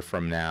about a year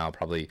from now,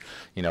 probably,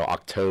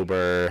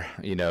 October,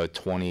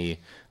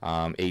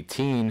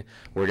 2018,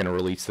 we're going to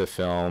release the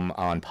film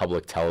on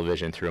public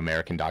television through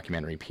American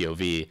Documentary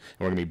POV. And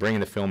we're going to be bringing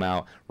the film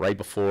out right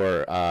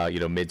before,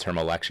 midterm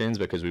elections,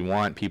 because we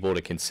want people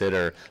to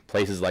consider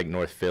places like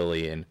North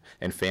Philly and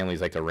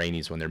families like the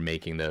Raineys when they're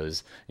making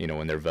those,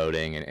 when they're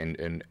voting,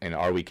 and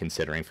are we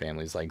considering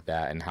families like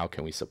that, and how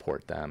can we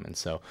support them? And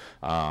so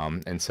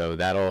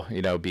that'll,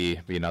 be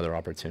another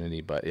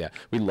opportunity. But yeah,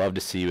 we'd love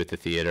to see you at the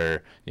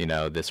theater,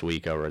 this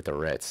week over at the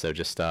Ritz. So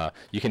just,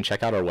 you can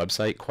check out our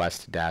website,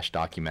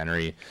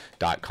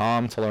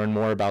 quest-documentary.com, to learn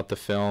more about the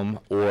film,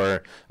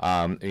 or,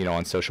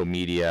 on social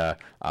media,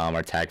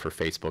 our tag for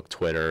Facebook,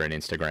 Twitter, and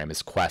Instagram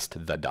is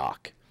Quest the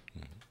Doc.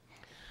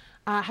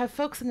 Have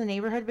folks in the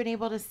neighborhood been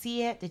able to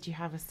see it? Did you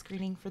have a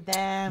screening for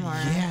them? Or?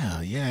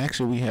 Yeah.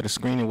 Actually, we had a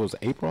screening. It was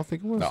April, I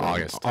think it was. No,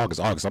 August.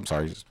 August. I'm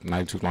sorry,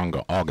 not too long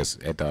ago.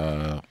 August at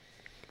the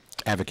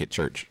Advocate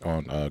Church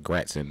on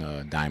Gratz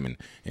and Diamond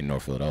in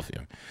North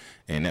Philadelphia.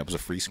 And that was a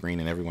free screen,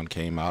 and everyone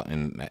came out,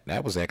 and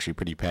that was actually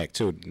pretty packed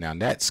too. Now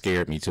that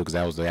scared me too, because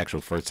that was the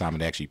actual first time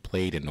it actually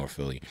played in North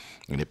Philly,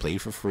 and it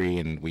played for free,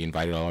 and we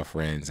invited all our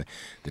friends.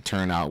 The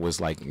turnout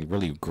was like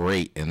really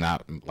great, and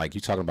not like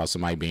you talking about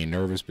somebody being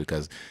nervous,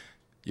 because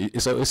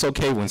it's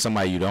okay when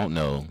somebody you don't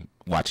know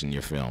watching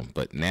your film,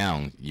 but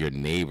now your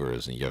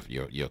neighbors and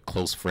your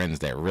close friends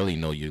that really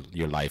know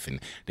your life, and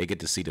they get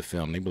to see the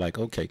film, they be like,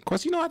 okay, of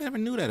course, I never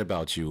knew that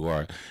about you,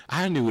 or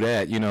I knew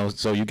that,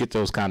 so you get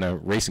those kind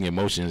of racing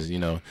emotions,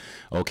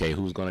 okay,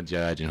 who's going to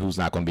judge and who's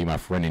not going to be my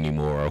friend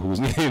anymore, or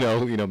who's,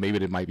 maybe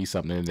there might be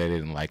something that they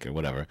didn't like or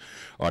whatever,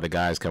 or the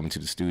guys coming to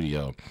the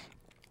studio.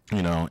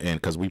 You know, and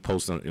because we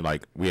post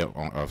like we have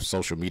on a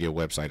social media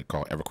website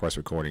called EverQuest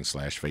Recording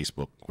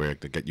 /Facebook, where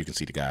you can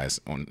see the guys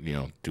on, you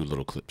know, do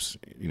little clips,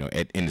 you know,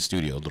 in the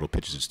studio, little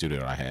pictures of the studio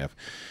that I have,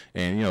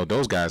 and you know,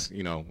 those guys,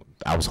 you know,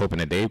 I was hoping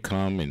that they'd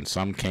come, and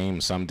some came,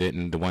 some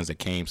didn't. The ones that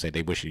came said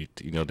they wish you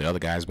know, the other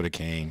guys would have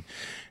came.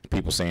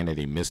 People saying that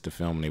they missed the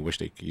film and they wish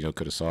they, you know,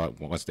 could have saw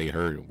it once they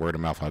heard word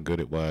of mouth how good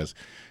it was.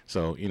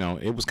 So you know,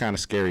 it was kind of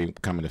scary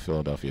coming to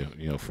Philadelphia,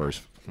 you know,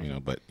 first. You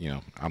know, but you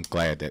know, I'm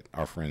glad that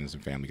our friends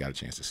and family got a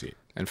chance to see it.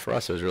 And for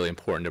us, it was really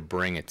important to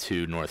bring it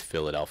to North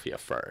Philadelphia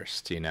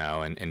first, you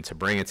know, and to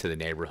bring it to the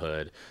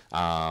neighborhood.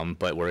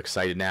 But we're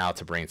excited now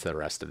to bring it to the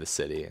rest of the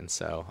city, and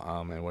so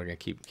and we're gonna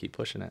keep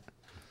pushing it.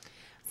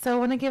 So I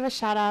want to give a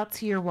shout out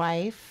to your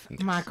wife,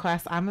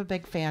 Marquess. I'm a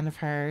big fan of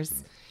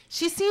hers.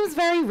 She seems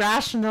very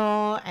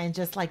rational and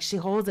just like she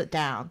holds it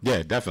down.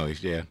 Yeah, definitely.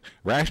 Yeah,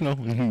 rational.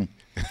 Mm-hmm.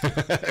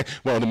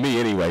 Well, to me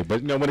anyway.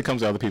 But you know, when it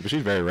comes to other people,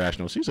 she's very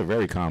rational. She's a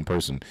very calm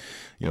person,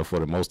 you know, for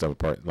the most of the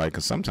part. Like,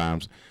 'cause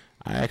sometimes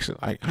I actually,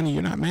 like, honey,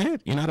 you're not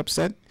mad, you're not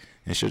upset,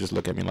 and she'll just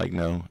look at me like,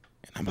 no, and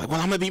I'm like,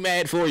 well, I'm gonna be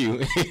mad for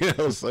you, you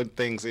know, so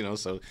things, you know.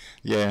 So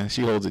yeah,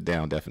 she holds it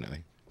down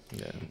definitely.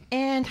 Yeah.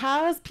 And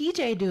how is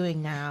PJ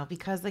doing now?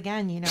 Because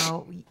again, you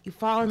know, you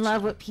fall in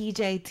love with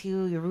PJ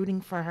too. You're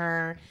rooting for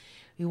her.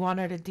 You want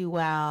her to do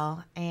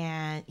well,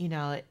 and you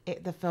know,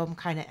 the film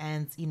kind of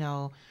ends, you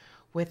know,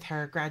 with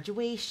her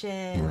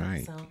graduation.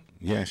 Right. So.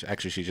 Yeah,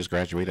 actually, she just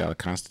graduated out of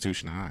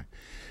Constitution High,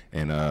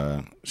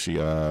 and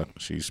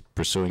she's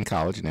pursuing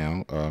college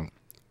now.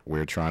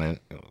 We're trying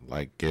to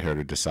like get her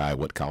to decide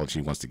what college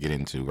she wants to get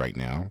into right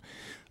now.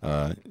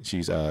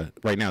 She's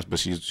right now, but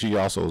she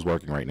also is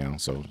working right now,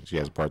 so she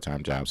has a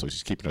part-time job, so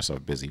she's keeping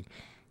herself busy,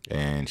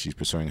 and she's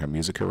pursuing her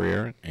music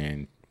career.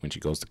 And when she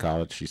goes to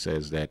college, she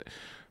says that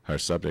her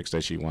subjects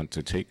that she wants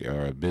to take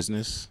are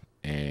business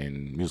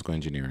and musical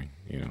engineering.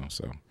 You know,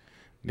 so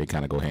they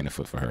kind of go hand in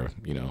foot for her,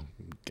 you know,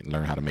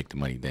 learn how to make the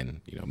money,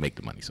 then, you know, make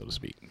the money, so to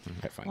speak.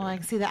 Well, I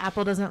can see the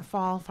apple doesn't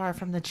fall far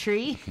from the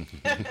tree,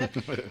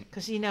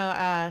 because, you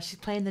know, she's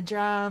playing the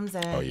drums,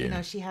 and, you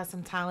know, she has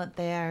some talent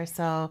there.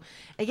 So,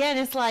 again,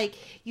 it's like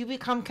you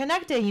become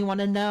connected. You want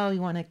to know,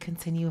 you want to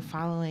continue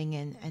following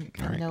and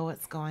Right. know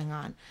what's going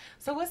on.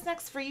 So what's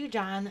next for you,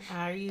 John?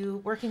 Are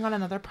you working on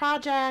another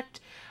project?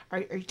 Are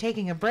you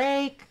taking a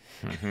break?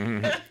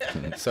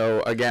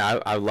 So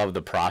again, I love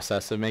the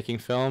process of making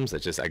films.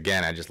 It's just,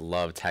 again, I just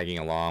love tagging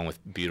along with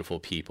beautiful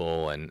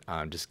people and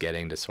just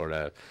getting to sort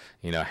of,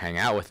 you know, hang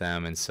out with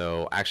them. And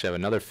so actually I have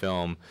another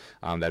film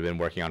that I've been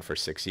working on for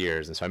 6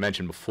 years. And so I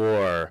mentioned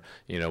before,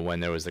 you know,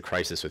 when there was the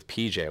crisis with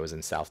PJ, I was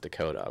in South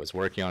Dakota. I was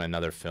working on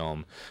another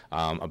film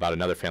about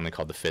another family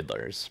called the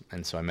Fiddlers.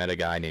 And so I met a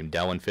guy named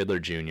Delwyn Fiddler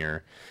Jr.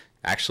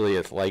 Actually,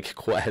 it's like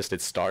Quest.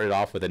 It started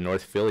off with a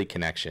North Philly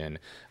connection.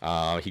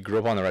 He grew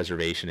up on the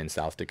reservation in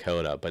South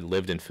Dakota, but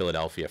lived in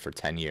Philadelphia for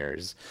 10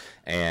 years.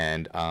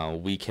 And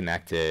we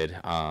connected,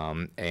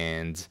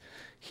 and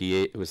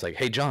he was like,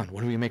 hey, John,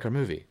 when do we make our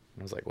movie?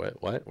 I was like, what?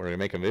 We're going to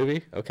make a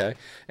movie? Okay.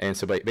 And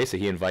so basically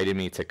he invited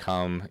me to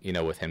come, you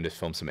know, with him to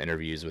film some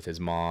interviews with his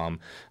mom,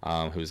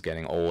 who was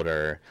getting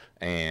older.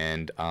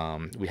 And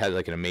we had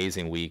like an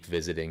amazing week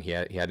visiting. He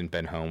hadn't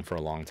been home for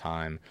a long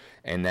time.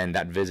 And then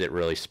that visit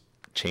really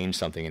changed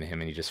something in him,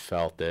 and he just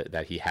felt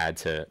that he had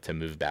to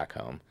move back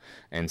home.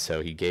 And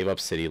so he gave up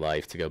city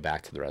life to go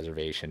back to the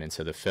reservation. And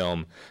so the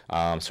film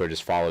sort of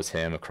just follows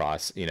him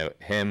across, you know,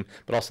 him,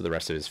 but also the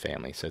rest of his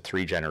family. So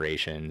 3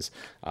 generations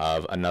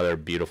of another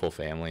beautiful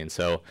family. And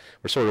so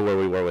we're sort of where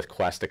we were with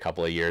Quest a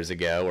couple of years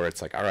ago, where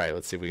it's like, all right,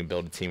 let's see if we can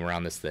build a team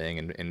around this thing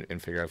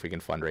and figure out if we can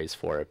fundraise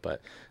for it.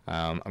 But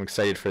I'm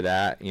excited for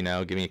that. You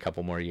know, give me a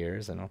couple more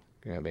years and I'll,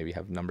 you know, maybe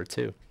have number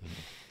 2.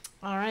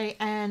 All right.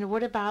 And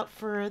what about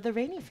for the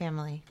Rainey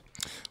family?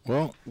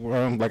 Well,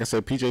 like I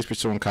said, PJ's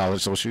pursuing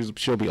college, so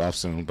she'll be off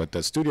soon. But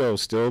the studio will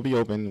still be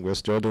open. We're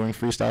still doing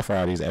Freestyle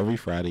Fridays every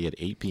Friday at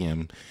 8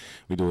 p.m.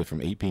 We do it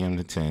from 8 p.m.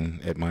 to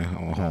 10 at my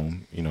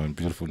home, you know, in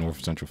beautiful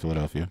North Central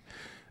Philadelphia.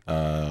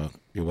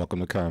 You're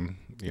welcome to come.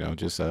 You know,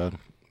 just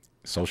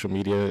social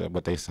media,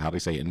 how they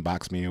say,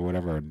 inbox me or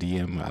whatever, or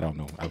DM. I don't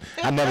know.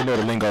 I never know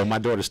the lingo. My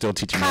daughter's still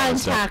teaching me all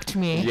this stuff. Contact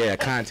me. Yeah,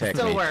 contact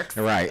me. Still works.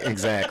 Right,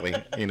 exactly.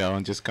 You know,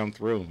 and just come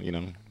through. You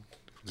know,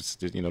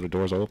 just, you know, the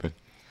doors are open.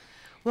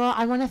 Well,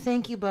 I want to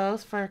thank you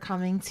both for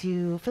coming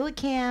to Philly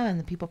Cam and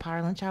the People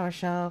Power Lunch Hour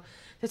show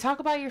to talk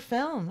about your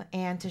film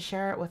and to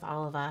share it with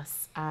all of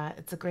us.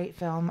 It's a great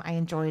film. I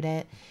enjoyed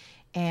it,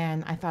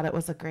 and I thought it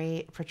was a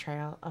great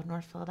portrayal of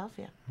North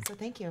Philadelphia. So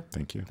thank you.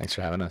 Thank you. Thanks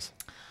for having us.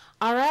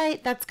 All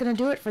right, that's going to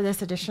do it for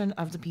this edition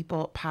of the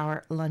People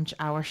Power Lunch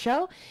Hour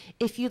show.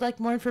 If you'd like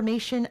more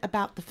information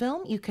about the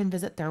film, you can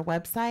visit their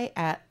website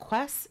at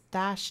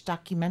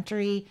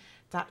quest-documentary.com.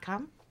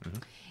 Mm-hmm.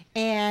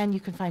 And you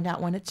can find out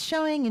when it's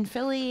showing in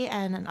Philly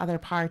and in other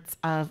parts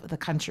of the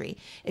country.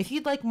 If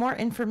you'd like more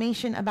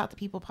information about the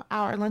People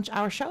Power Lunch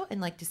Hour show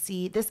and like to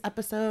see this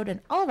episode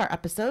and all of our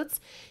episodes,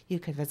 you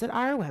can visit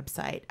our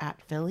website at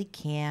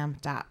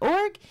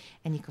phillycam.org,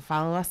 and you can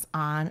follow us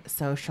on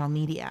social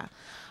media.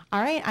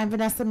 All right, I'm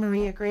Vanessa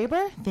Maria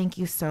Graber. Thank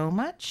you so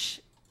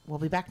much. we'll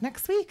be back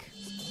next week.